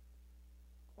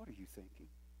 What are you thinking?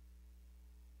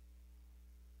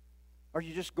 Are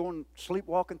you just going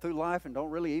sleepwalking through life and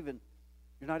don't really you're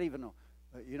not even,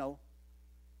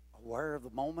 aware of the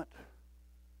moment?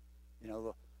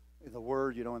 The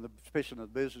word, especially in the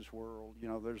business world,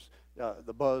 there's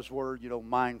the buzzword,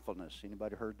 mindfulness.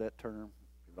 Anybody heard that term?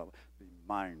 Be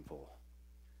mindful.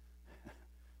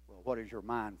 Well, what is your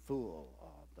mind full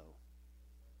of, though?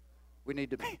 We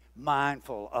need to be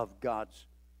mindful of God's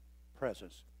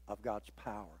presence, of God's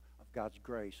power, of God's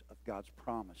grace, of God's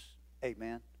promise.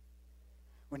 Amen?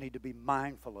 We need to be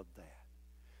mindful of that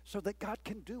so that God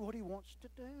can do what He wants to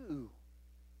do.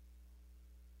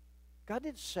 God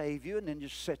didn't save you and then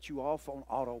just set you off on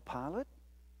autopilot.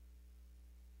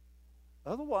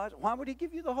 Otherwise, why would He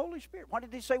give you the Holy Spirit? Why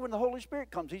did He say when the Holy Spirit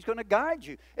comes, He's going to guide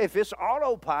you? If it's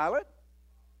autopilot,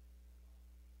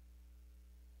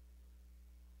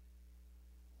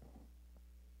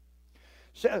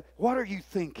 so what are you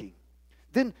thinking?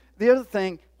 Then the other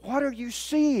thing, what are you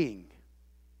seeing?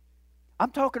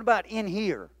 I'm talking about in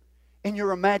here, in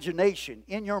your imagination,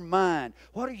 in your mind.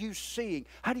 What are you seeing?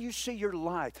 How do you see your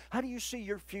life? How do you see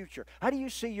your future? How do you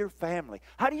see your family?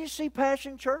 How do you see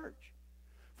Passion Church?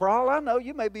 For all I know,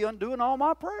 you may be undoing all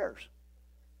my prayers.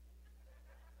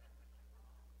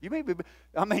 You may be,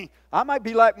 I might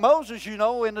be like Moses, in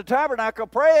the tabernacle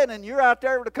praying, and you're out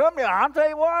there with the company. I'll tell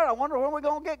you what, I wonder when we're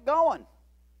going to get going.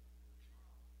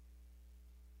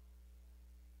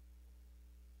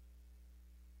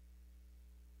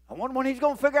 I wonder when he's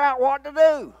going to figure out what to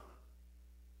do.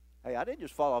 Hey, I didn't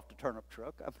just fall off the turnip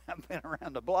truck. I've been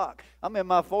around the block. I'm in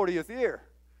my 40th year.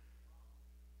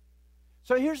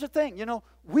 So here's the thing,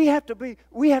 we have to be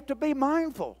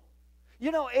mindful.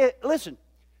 Listen,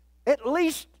 at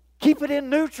least keep it in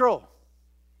neutral.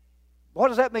 What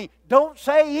does that mean? Don't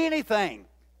say anything.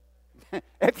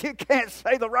 If you can't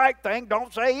say the right thing,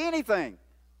 don't say anything.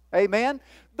 Amen?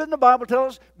 Then the Bible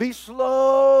tells us, be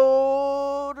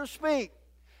slow to speak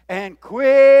and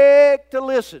quick to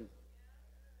listen.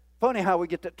 Funny how we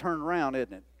get that turned around,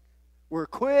 isn't it? We're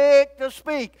quick to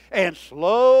speak and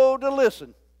slow to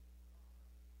listen.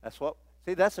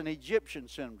 That's an Egyptian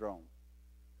syndrome.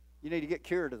 You need to get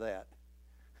cured of that.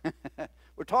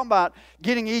 We're talking about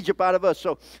getting Egypt out of us.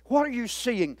 So what are you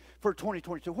seeing for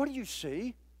 2022? What do you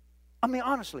see? I mean,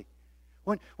 honestly,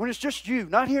 when it's just you,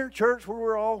 not here in church where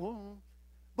we're all,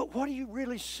 but what do you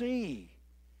really see?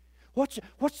 What's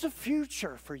the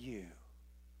future for you?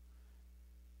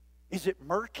 Is it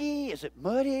murky? Is it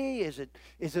muddy? Is it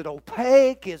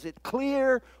opaque? Is it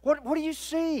clear? What do you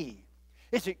see?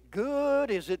 Is it good?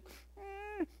 Is it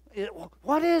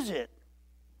what is it?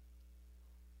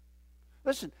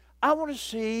 Listen, I want to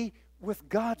see with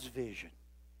God's vision.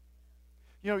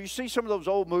 You see some of those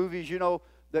old movies,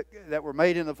 that were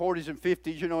made in the 40s and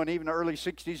 50s, and even the early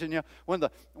 60s, and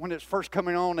when it's first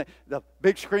coming on, the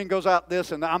big screen goes out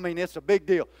this, and I mean, it's a big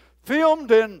deal. Filmed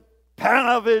in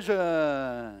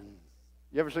Panavision.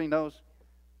 You ever seen those?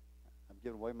 I'm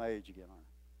giving away my age again, aren't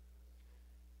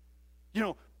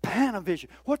I? Panavision.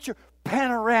 What's your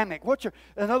panoramic?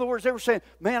 In other words, they were saying,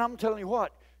 man, I'm telling you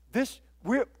what, this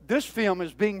film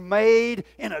is being made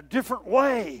in a different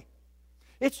way.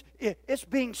 It's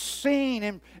being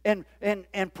seen and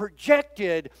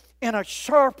projected in a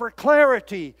sharper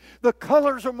clarity. The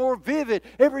colors are more vivid.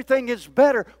 Everything is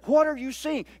better. What are you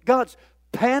seeing? God's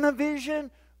Panavision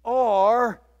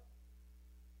or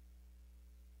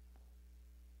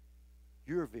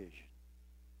your vision?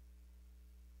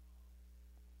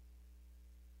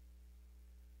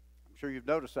 I'm sure you've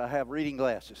noticed I have reading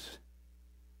glasses.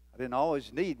 I didn't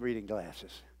always need reading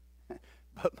glasses.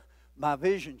 But my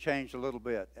vision changed a little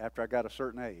bit after I got a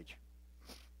certain age.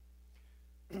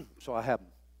 So I have them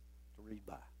to read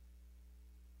by.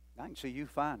 I can see you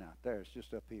fine out there. It's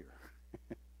just up here.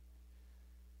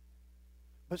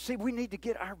 But see, we need to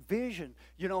get our vision,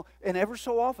 and ever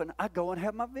so often I go and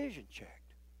have my vision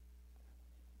checked.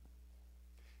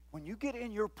 When you get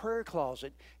in your prayer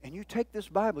closet and you take this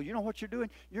Bible, you know what you're doing?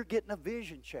 You're getting a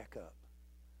vision checkup.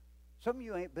 Some of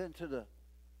you ain't been to the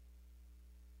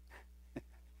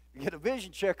you get a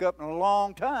vision checkup in a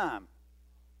long time.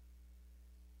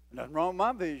 Nothing wrong with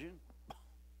my vision.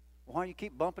 Why do you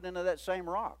keep bumping into that same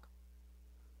rock?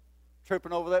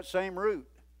 Tripping over that same root?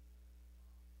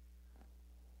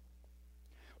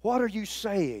 What are you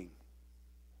saying?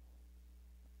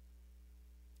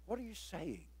 What are you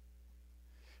saying?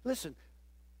 Listen,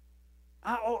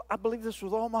 I believe this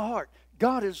with all my heart.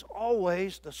 God is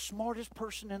always the smartest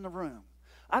person in the room.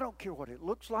 I don't care what it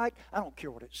looks like. I don't care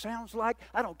what it sounds like.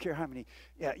 I don't care how many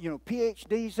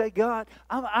PhDs they got.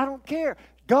 I don't care.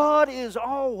 God is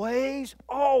always,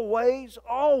 always,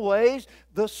 always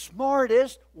the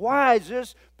smartest,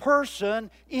 wisest person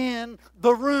in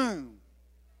the room.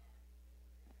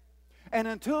 And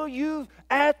until you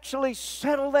actually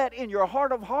settle that in your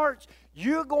heart of hearts,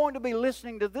 you're going to be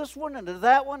listening to this one and to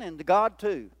that one and to God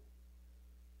too.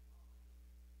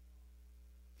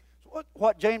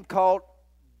 What James called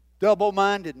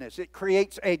double-mindedness. It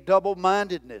creates a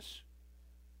double-mindedness.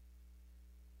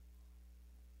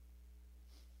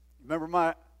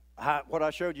 Remember what I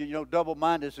showed you,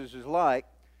 double-mindedness is like,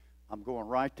 I'm going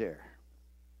right there.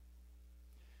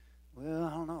 Well, I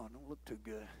don't know. It don't look too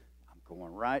good. I'm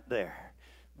going right there.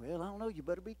 Well, I don't know. You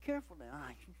better be careful now.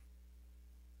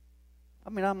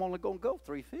 I'm only going to go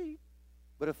 3 feet.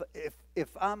 But if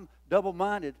I'm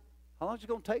double-minded, how long is it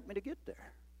going to take me to get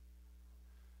there?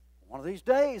 One of these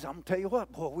days, I'm going to tell you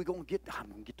what, boy, I'm going to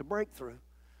get the breakthrough.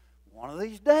 One of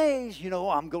these days,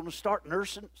 I'm going to stop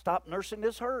nursing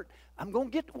this hurt. I'm going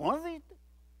to get one of these.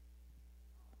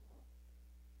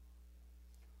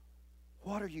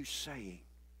 What are you saying?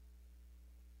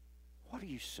 What are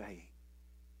you saying?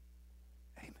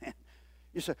 Amen.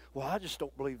 You say, well, I just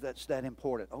don't believe that's that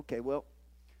important. Okay, well,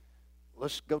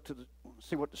 let's go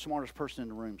see what the smartest person in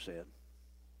the room said.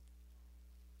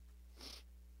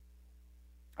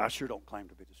 I sure don't claim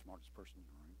to be the smartest person in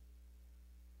the room.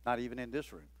 Not even in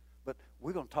this room. But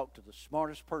we're going to talk to the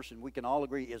smartest person we can all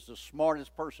agree is the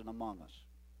smartest person among us.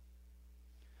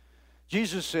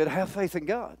 Jesus said, have faith in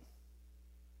God.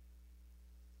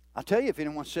 I tell you, if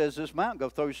anyone says this mountain, go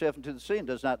throw yourself into the sea and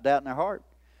does not doubt in their heart,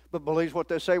 but believes what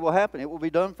they say will happen. It will be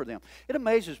done for them. It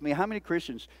amazes me how many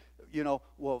Christians,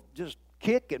 will just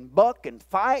kick and buck and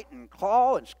fight and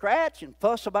claw and scratch and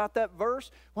fuss about that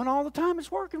verse when all the time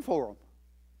it's working for them.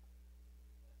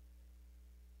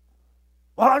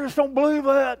 Well, I just don't believe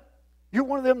that. You're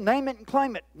one of them name it and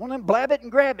claim it. One of them blab it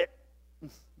and grab it.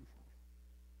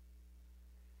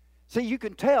 See, you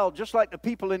can tell, just like the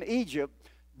people in Egypt,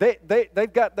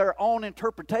 they've got their own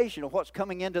interpretation of what's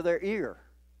coming into their ear.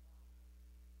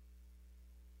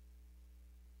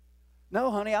 No,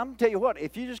 honey, I'm going to tell you what,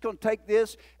 if you're just going to take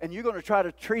this and you're going to try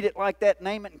to treat it like that,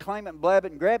 name it and claim it and blab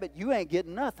it and grab it, you ain't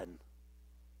getting nothing.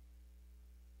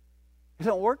 It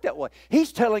don't work that way.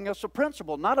 He's telling us a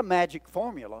principle, not a magic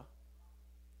formula.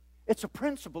 It's a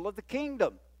principle of the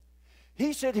kingdom.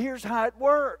 He said, here's how it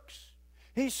works.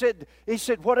 He said,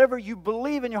 whatever you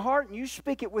believe in your heart and you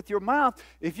speak it with your mouth,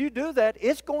 if you do that,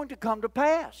 it's going to come to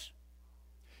pass.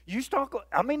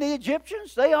 The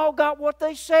Egyptians, they all got what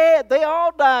they said. They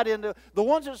all died the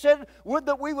ones that said, would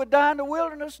that we would die in the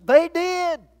wilderness, they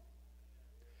did.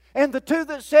 And the two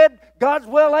that said, God's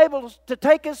well able to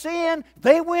take us in,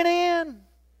 they went in.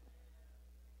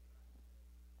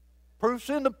 Proofs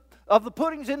of the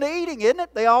pudding's in the eating, isn't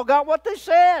it? They all got what they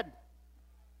said.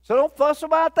 So don't fuss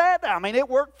about that. It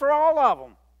worked for all of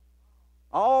them.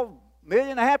 All 1.5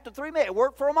 million to 3 million. It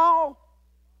worked for them all.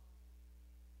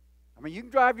 You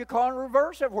can drive your car in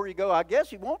reverse everywhere you go. I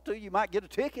guess you want to. You might get a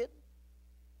ticket.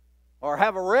 Or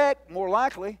have a wreck, more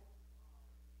likely.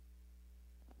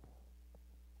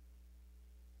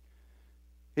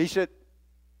 He said,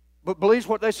 but believes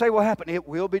what they say will happen. It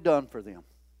will be done for them.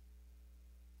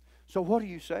 So what are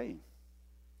you saying?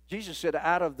 Jesus said,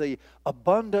 out of the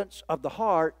abundance of the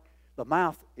heart, the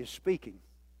mouth is speaking.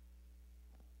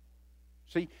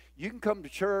 See, you can come to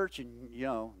church and,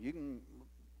 you can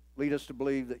lead us to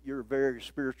believe that you're a very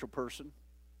spiritual person.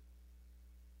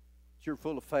 That you're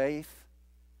full of faith.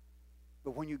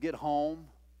 But when you get home,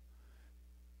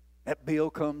 that bill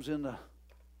comes in the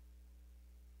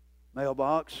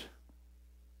mailbox.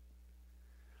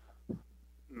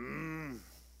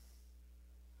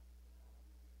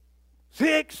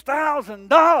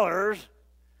 $6,000.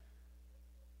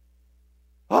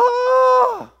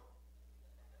 Oh!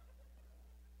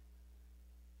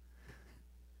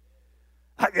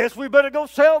 I guess we better go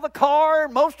sell the car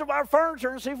and most of our furniture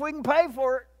and see if we can pay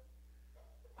for it.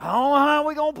 I don't know how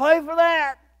we're going to pay for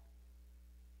that.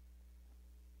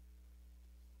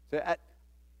 See,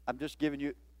 I'm just giving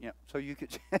you, so you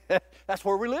could. That's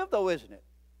where we live, though, isn't it?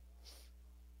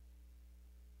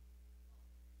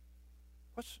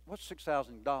 What's $6,000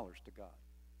 to God?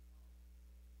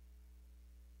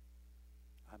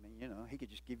 He could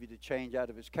just give you the change out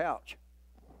of his couch.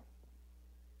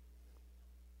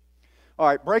 All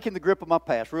right, breaking the grip of my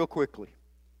past real quickly.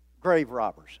 Grave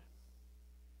robbers.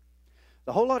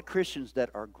 The whole lot of Christians that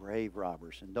are grave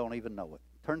robbers and don't even know it.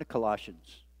 Turn to Colossians.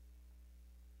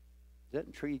 Does that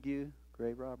intrigue you,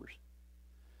 grave robbers?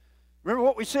 Remember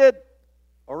what we said,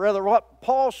 or rather what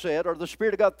Paul said, or the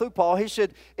Spirit of God through Paul. He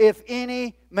said, if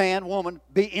any man, woman,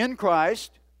 be in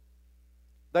Christ,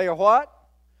 they are what?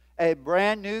 A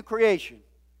brand new creation.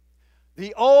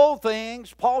 The old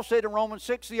things, Paul said in Romans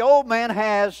 6, the old man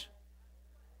has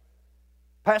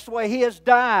passed away. He has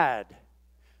died.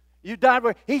 You died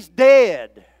where? He's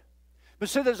dead. But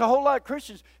see, there's a whole lot of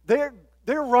Christians, they're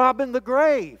robbing the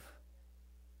grave.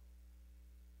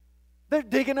 They're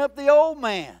digging up the old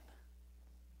man.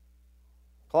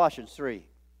 Colossians 3.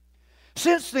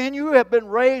 Since then you have been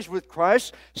raised with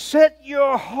Christ. Set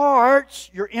your hearts,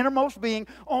 your innermost being,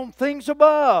 on things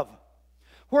above,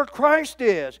 where Christ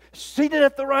is, seated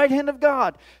at the right hand of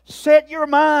God. Set your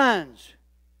minds.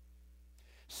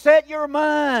 Set your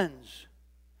minds.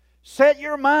 Set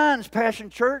your minds, Passion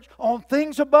Church, on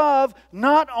things above,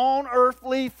 not on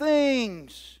earthly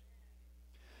things.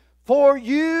 For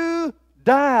you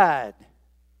died.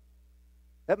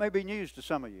 That may be news to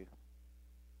some of you,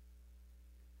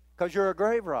 because you're a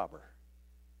grave robber.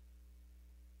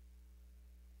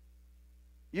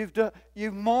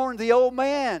 You've mourned the old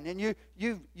man, and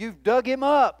you've dug him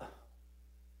up.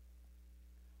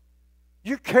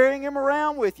 You're carrying him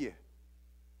around with you.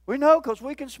 We know because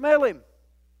we can smell him.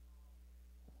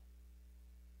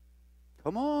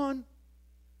 Come on.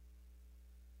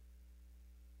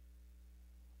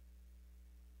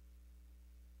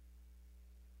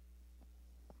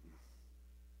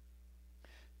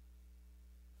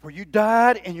 For you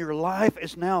died, and your life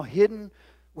is now hidden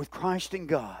with Christ in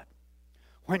God.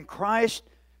 When Christ,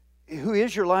 who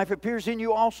is your life, appears in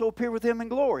you, also appear with him in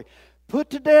glory. Put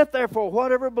to death, therefore,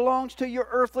 whatever belongs to your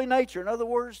earthly nature. In other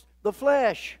words, the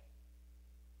flesh.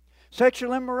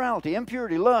 sexual immorality,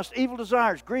 impurity, lust, evil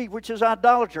desires, greed, which is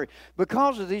idolatry.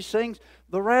 Because of these things,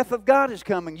 the wrath of God is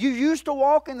coming. You used to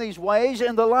walk in these ways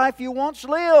in the life you once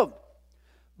lived.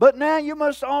 But now you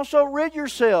must also rid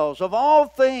yourselves of all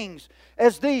things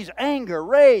as these: anger,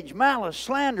 rage, malice,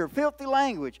 slander, filthy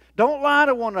language. Don't lie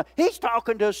to one another. He's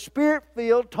talking to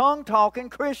Spirit-filled, tongue-talking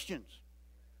Christians.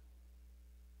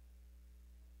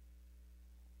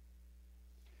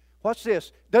 What's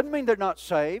this? Doesn't mean they're not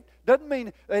saved. Doesn't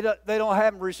mean they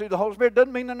haven't received the Holy Spirit.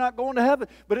 Doesn't mean they're not going to heaven.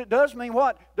 But it does mean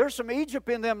what? There's some Egypt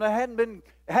in them that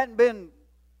hadn't been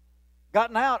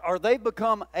gotten out, or they've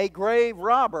become a grave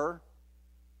robber.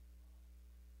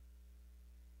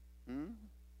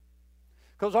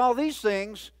 Because all these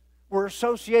things were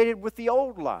associated with the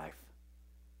old life.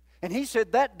 And he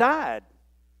said that died.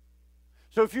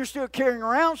 So if you're still carrying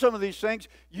around some of these things,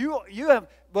 you have,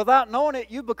 without knowing it,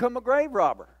 you become a grave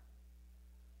robber.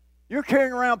 You're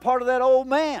carrying around part of that old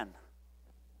man.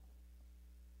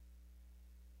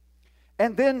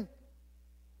 And then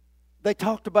they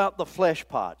talked about the flesh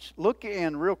pots. Look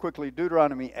in real quickly,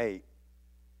 Deuteronomy 8.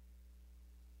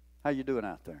 How you doing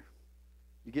out there?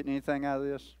 You getting anything out of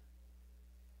this?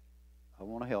 I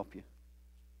want to help you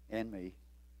and me.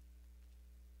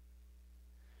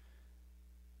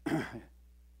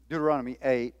 Deuteronomy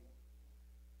 8,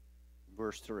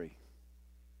 verse 3.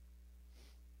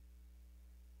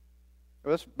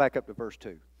 Let's back up to verse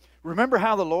 2. Remember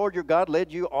how the Lord your God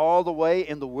led you all the way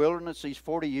in the wilderness these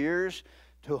 40 years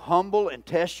to humble and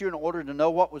test you in order to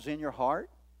know what was in your heart?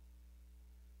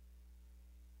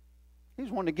 He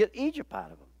was wanting to get Egypt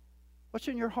out of them. What's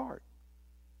in your heart?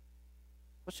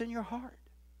 What's in your heart?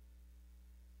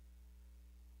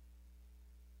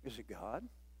 Is it God?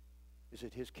 Is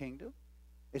it His kingdom?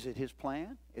 Is it His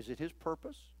plan? Is it His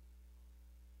purpose?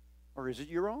 Or is it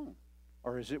your own?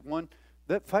 Or is it one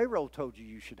that Pharaoh told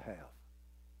you should have?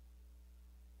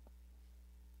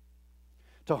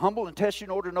 To humble and test you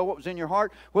in order to know what was in your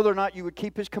heart, whether or not you would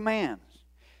keep His commands.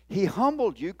 He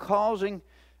humbled you, causing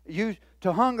you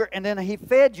to hunger, and then He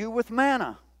fed you with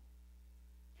manna,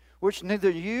 which neither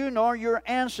you nor your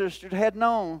ancestors had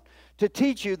known, to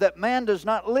teach you that man does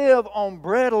not live on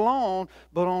bread alone,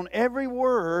 but on every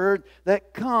word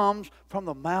that comes from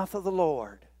the mouth of the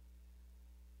Lord.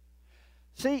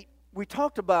 See, we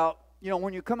talked about,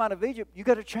 when you come out of Egypt, you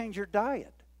got to change your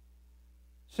diet.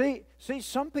 See,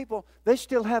 some people, they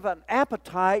still have an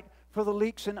appetite for the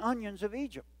leeks and onions of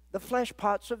Egypt, the flesh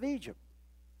pots of Egypt.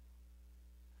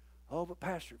 Oh, but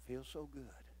Pastor, it feels so good.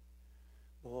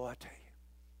 Boy, I tell you.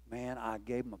 Man, I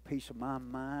gave him a piece of my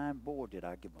mind. Boy, did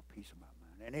I give him a piece of my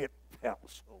mind. And it felt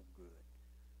so good.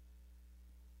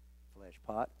 Flesh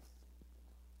pot.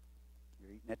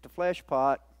 You're eating at the flesh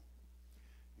pot.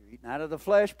 You're eating out of the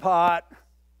flesh pot.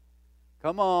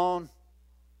 Come on.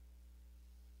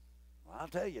 Well, I'll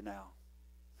tell you now.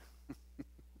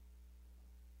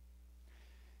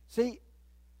 See,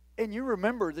 and you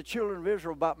remember the children of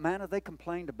Israel about manna, they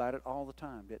complained about it all the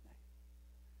time, didn't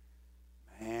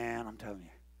they? Man, I'm telling you.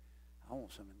 I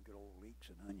want some of them good old leeks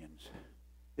and onions.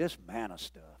 This manna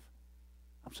stuff.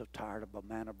 I'm so tired of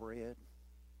manna bread,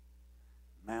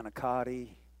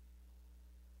 manicotti,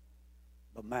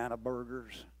 banana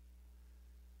burgers,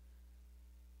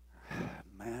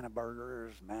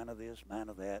 manna this,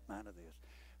 manna that, manna this.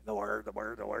 The word.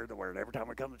 Every time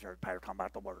we come to church, Pastor talking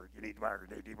about the word. You need the word.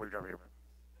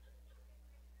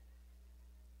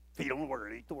 Feed on the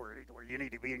word, eat the word. You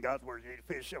need to be in God's word. You need to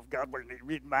fish yourself God's word. You need to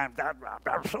read my mind.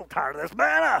 I'm so tired of this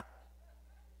manna.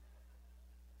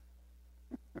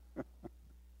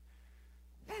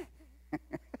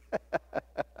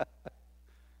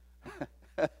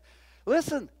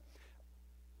 Listen,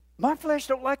 my flesh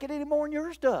don't like it any more than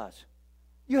yours does.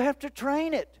 You have to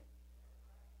train it.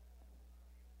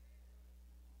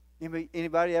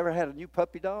 Anybody ever had a new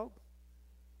puppy dog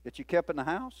that you kept in the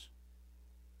house?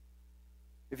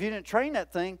 If you didn't train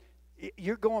that thing,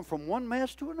 you're going from one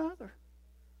mess to another.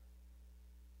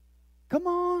 Come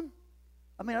on.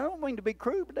 I mean, I don't mean to be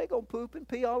crude, but they're going to poop and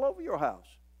pee all over your house.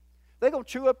 They're going to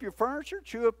chew up your furniture,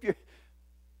 chew up your...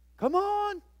 Come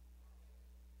on.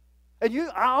 And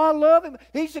I love him.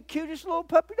 He's the cutest little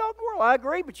puppy dog in the world. I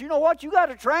agree, but you know what? You got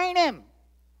to train him.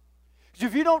 Because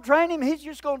if you don't train him, he's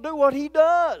just going to do what he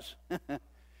does.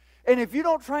 And if you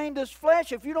don't train this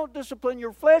flesh, if you don't discipline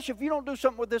your flesh, if you don't do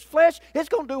something with this flesh, it's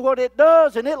going to do what it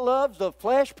does. And it loves the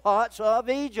flesh pots of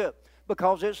Egypt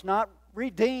because it's not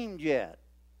redeemed yet.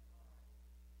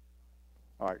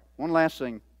 All right, one last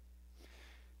thing.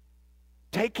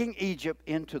 Taking Egypt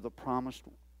into the promised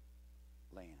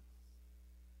land.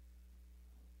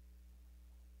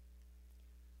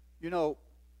 You know,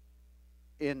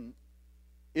 in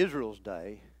Israel's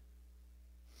day,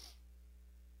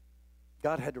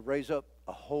 God had to raise up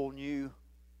a whole new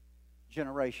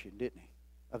generation, didn't He,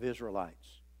 of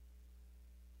Israelites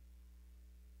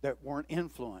that weren't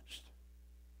influenced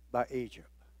by Egypt,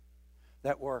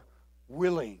 that were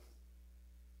willing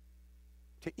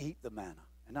to eat the manna.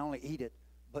 And not only eat it,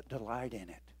 but delight in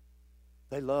it.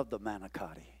 They loved the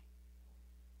manicotti.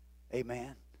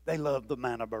 Amen. They loved the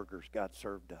manna burgers God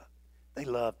served up. They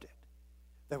loved it.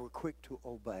 They were quick to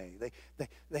obey.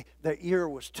 Their ear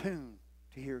was tuned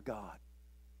to hear God.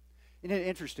 Isn't it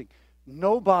interesting?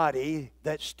 Nobody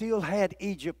that still had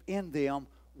Egypt in them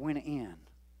went in.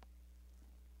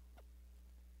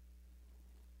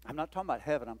 I'm not talking about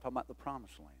heaven. I'm talking about the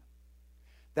promised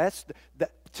land.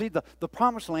 The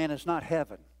promised land is not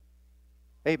heaven.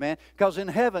 Amen. Because in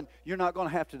heaven, you're not going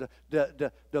to have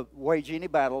to wage any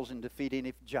battles and defeat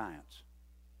any giants.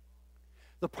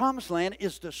 The promised land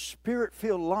is the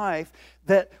Spirit-filled life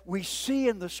that we see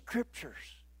in the Scriptures.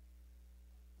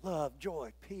 Love,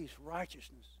 joy, peace,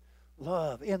 righteousness,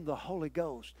 love in the Holy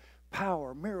Ghost,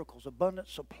 power, miracles, abundant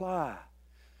supply,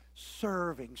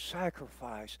 serving,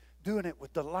 sacrifice, doing it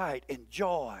with delight and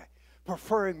joy,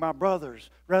 preferring my brothers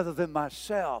rather than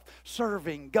myself,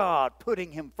 serving God,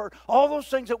 putting Him first. All those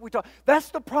things that we talk, that's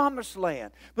the promised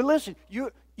land. But listen,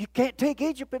 you can't take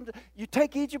Egypt into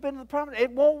the promised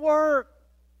land. It won't work.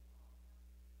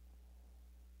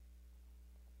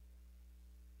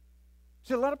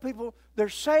 See, a lot of people, they're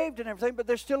saved and everything, but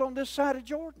they're still on this side of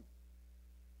Jordan.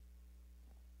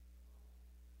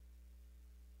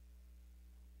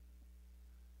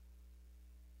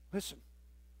 Listen,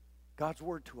 God's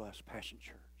word to us, Passion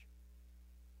Church,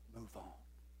 move on.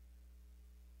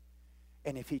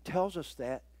 And if He tells us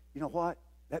that, you know what?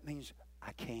 That means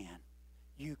I can,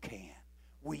 you can,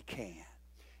 we can.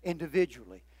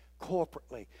 Individually,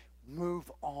 corporately,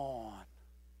 move on.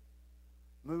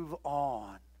 Move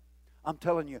on. I'm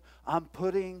telling you, I'm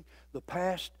putting the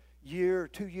past year,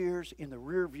 2 years in the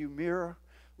rearview mirror.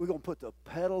 We're going to put the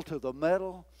pedal to the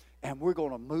metal, and we're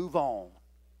going to move on.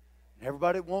 And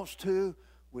everybody wants to.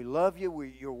 We love you.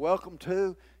 You're welcome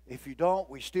to. If you don't,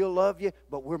 we still love you,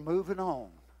 but we're moving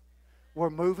on. We're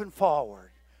moving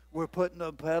forward. We're putting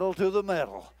the pedal to the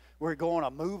metal. We're going to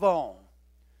move on.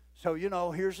 So,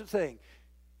 here's the thing.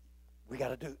 We got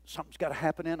to do, something's got to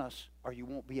happen in us, or you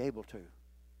won't be able to.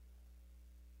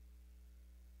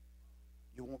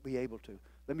 You won't be able to.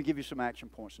 Let me give you some action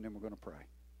points, and then we're going to pray.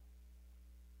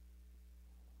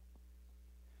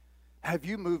 Have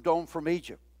you moved on from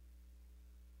Egypt?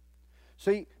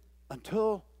 See,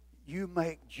 until you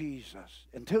make Jesus,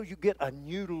 until you get a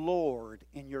new Lord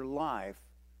in your life,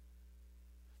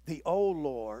 the old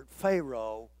Lord,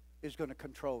 Pharaoh, is going to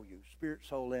control you, spirit,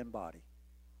 soul, and body.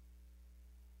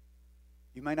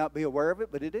 You may not be aware of it,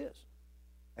 but it is.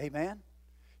 Amen?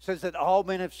 It says that all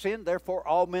men have sinned, therefore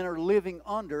all men are living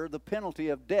under the penalty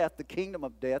of death, the kingdom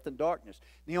of death and darkness.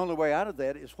 The only way out of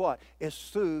that is what? Is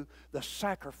through the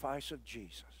sacrifice of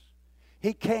Jesus.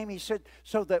 He came, He said,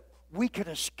 so that we could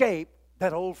escape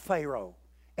that old Pharaoh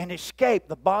and escape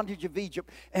the bondage of Egypt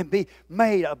and be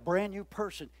made a brand new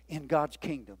person in God's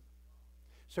kingdom.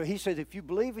 So He said, if you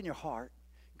believe in your heart,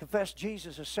 confess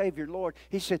Jesus as Savior and Lord,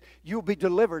 He said, you'll be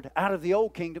delivered out of the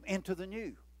old kingdom into the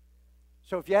new.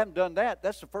 So if you haven't done that,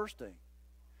 that's the first thing.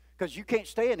 Because you can't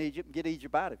stay in Egypt and get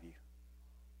Egypt out of you.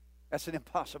 That's an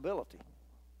impossibility.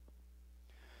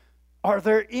 Are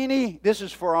there any, this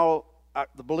is for all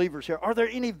the believers here, are there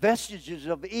any vestiges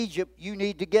of Egypt you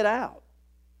need to get out?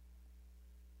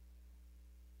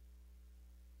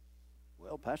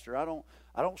 Well, Pastor, I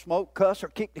don't smoke, cuss, or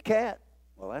kick the cat.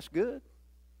 Well, that's good.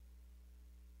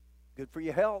 Good for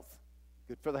your health.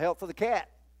 Good for the health of the cat.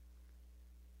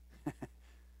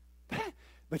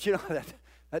 But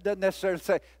that doesn't necessarily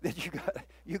say that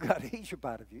you got Egypt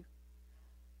out of you.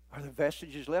 Are there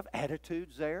vestiges left?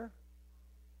 Attitudes there?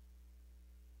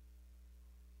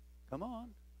 Come on.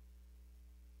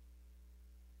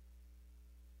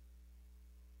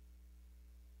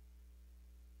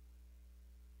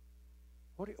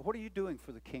 What are you doing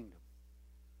for the kingdom?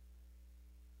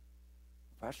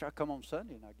 Pastor, I come on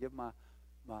Sunday and I give my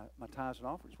tithes and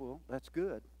offerings. Well, that's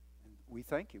good. And we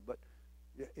thank you, but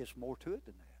it's more to it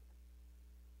than that.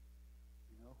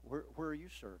 Where are you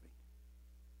serving?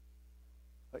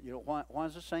 Why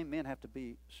does the same men have to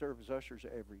serve as ushers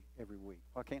every week?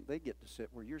 Why can't they get to sit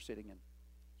where you're sitting and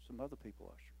some other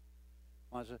people usher?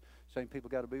 Why does the same people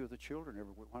got to be with the children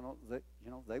every week? Why don't they?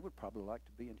 They would probably like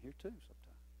to be in here too sometime.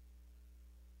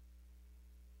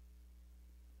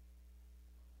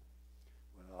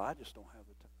 Well, I just don't have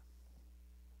the time.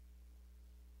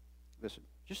 Listen,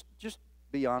 just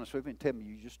be honest with me and tell me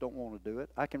you just don't want to do it.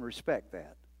 I can respect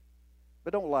that.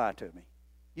 But don't lie to me.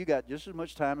 You got just as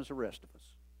much time as the rest of us.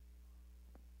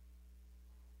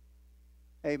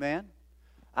 Amen.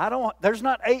 There's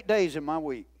not 8 days in my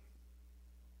week.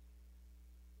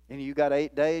 And you got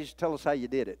 8 days, tell us how you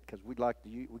did it, because we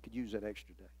could use that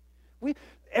extra day.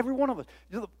 Every one of us,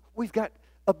 we've got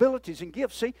abilities and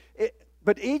gifts. See,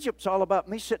 but Egypt's all about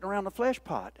me sitting around the flesh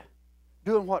pot,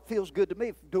 doing what feels good to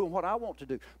me, doing what I want to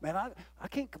do. Man, I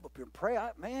can't come up here and pray.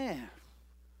 I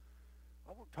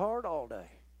worked hard all day.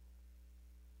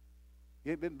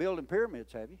 You ain't been building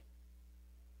pyramids, have you?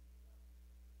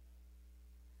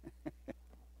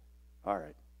 All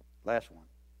right, last one.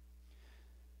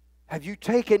 Have you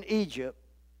taken Egypt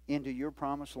into your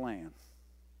promised land?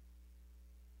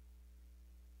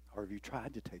 Or have you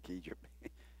tried to take Egypt?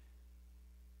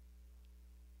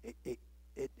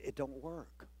 It don't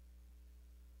work.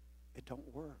 It don't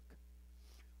work.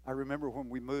 I remember when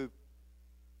we moved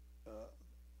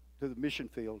to the mission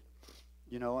field,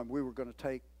 and we were going to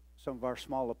take some of our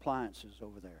small appliances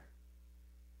over there.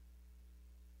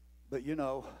 But,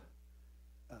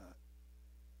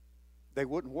 they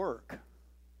wouldn't work.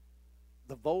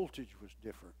 The voltage was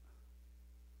different.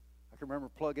 I can remember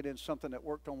plugging in something that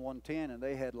worked on 110, and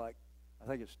they had I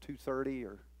think it's 230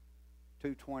 or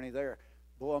 220 there.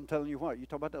 Boy, I'm telling you what, you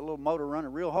talk about that little motor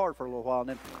running real hard for a little while,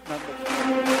 and then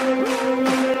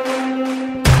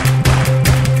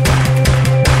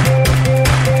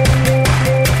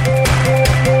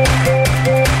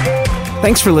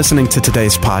Thanks for listening to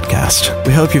today's podcast.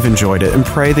 We hope you've enjoyed it and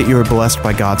pray that you are blessed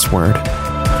by God's Word.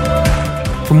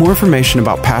 For more information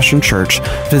about Passion Church,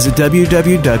 visit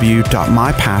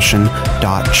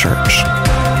www.mypassion.church.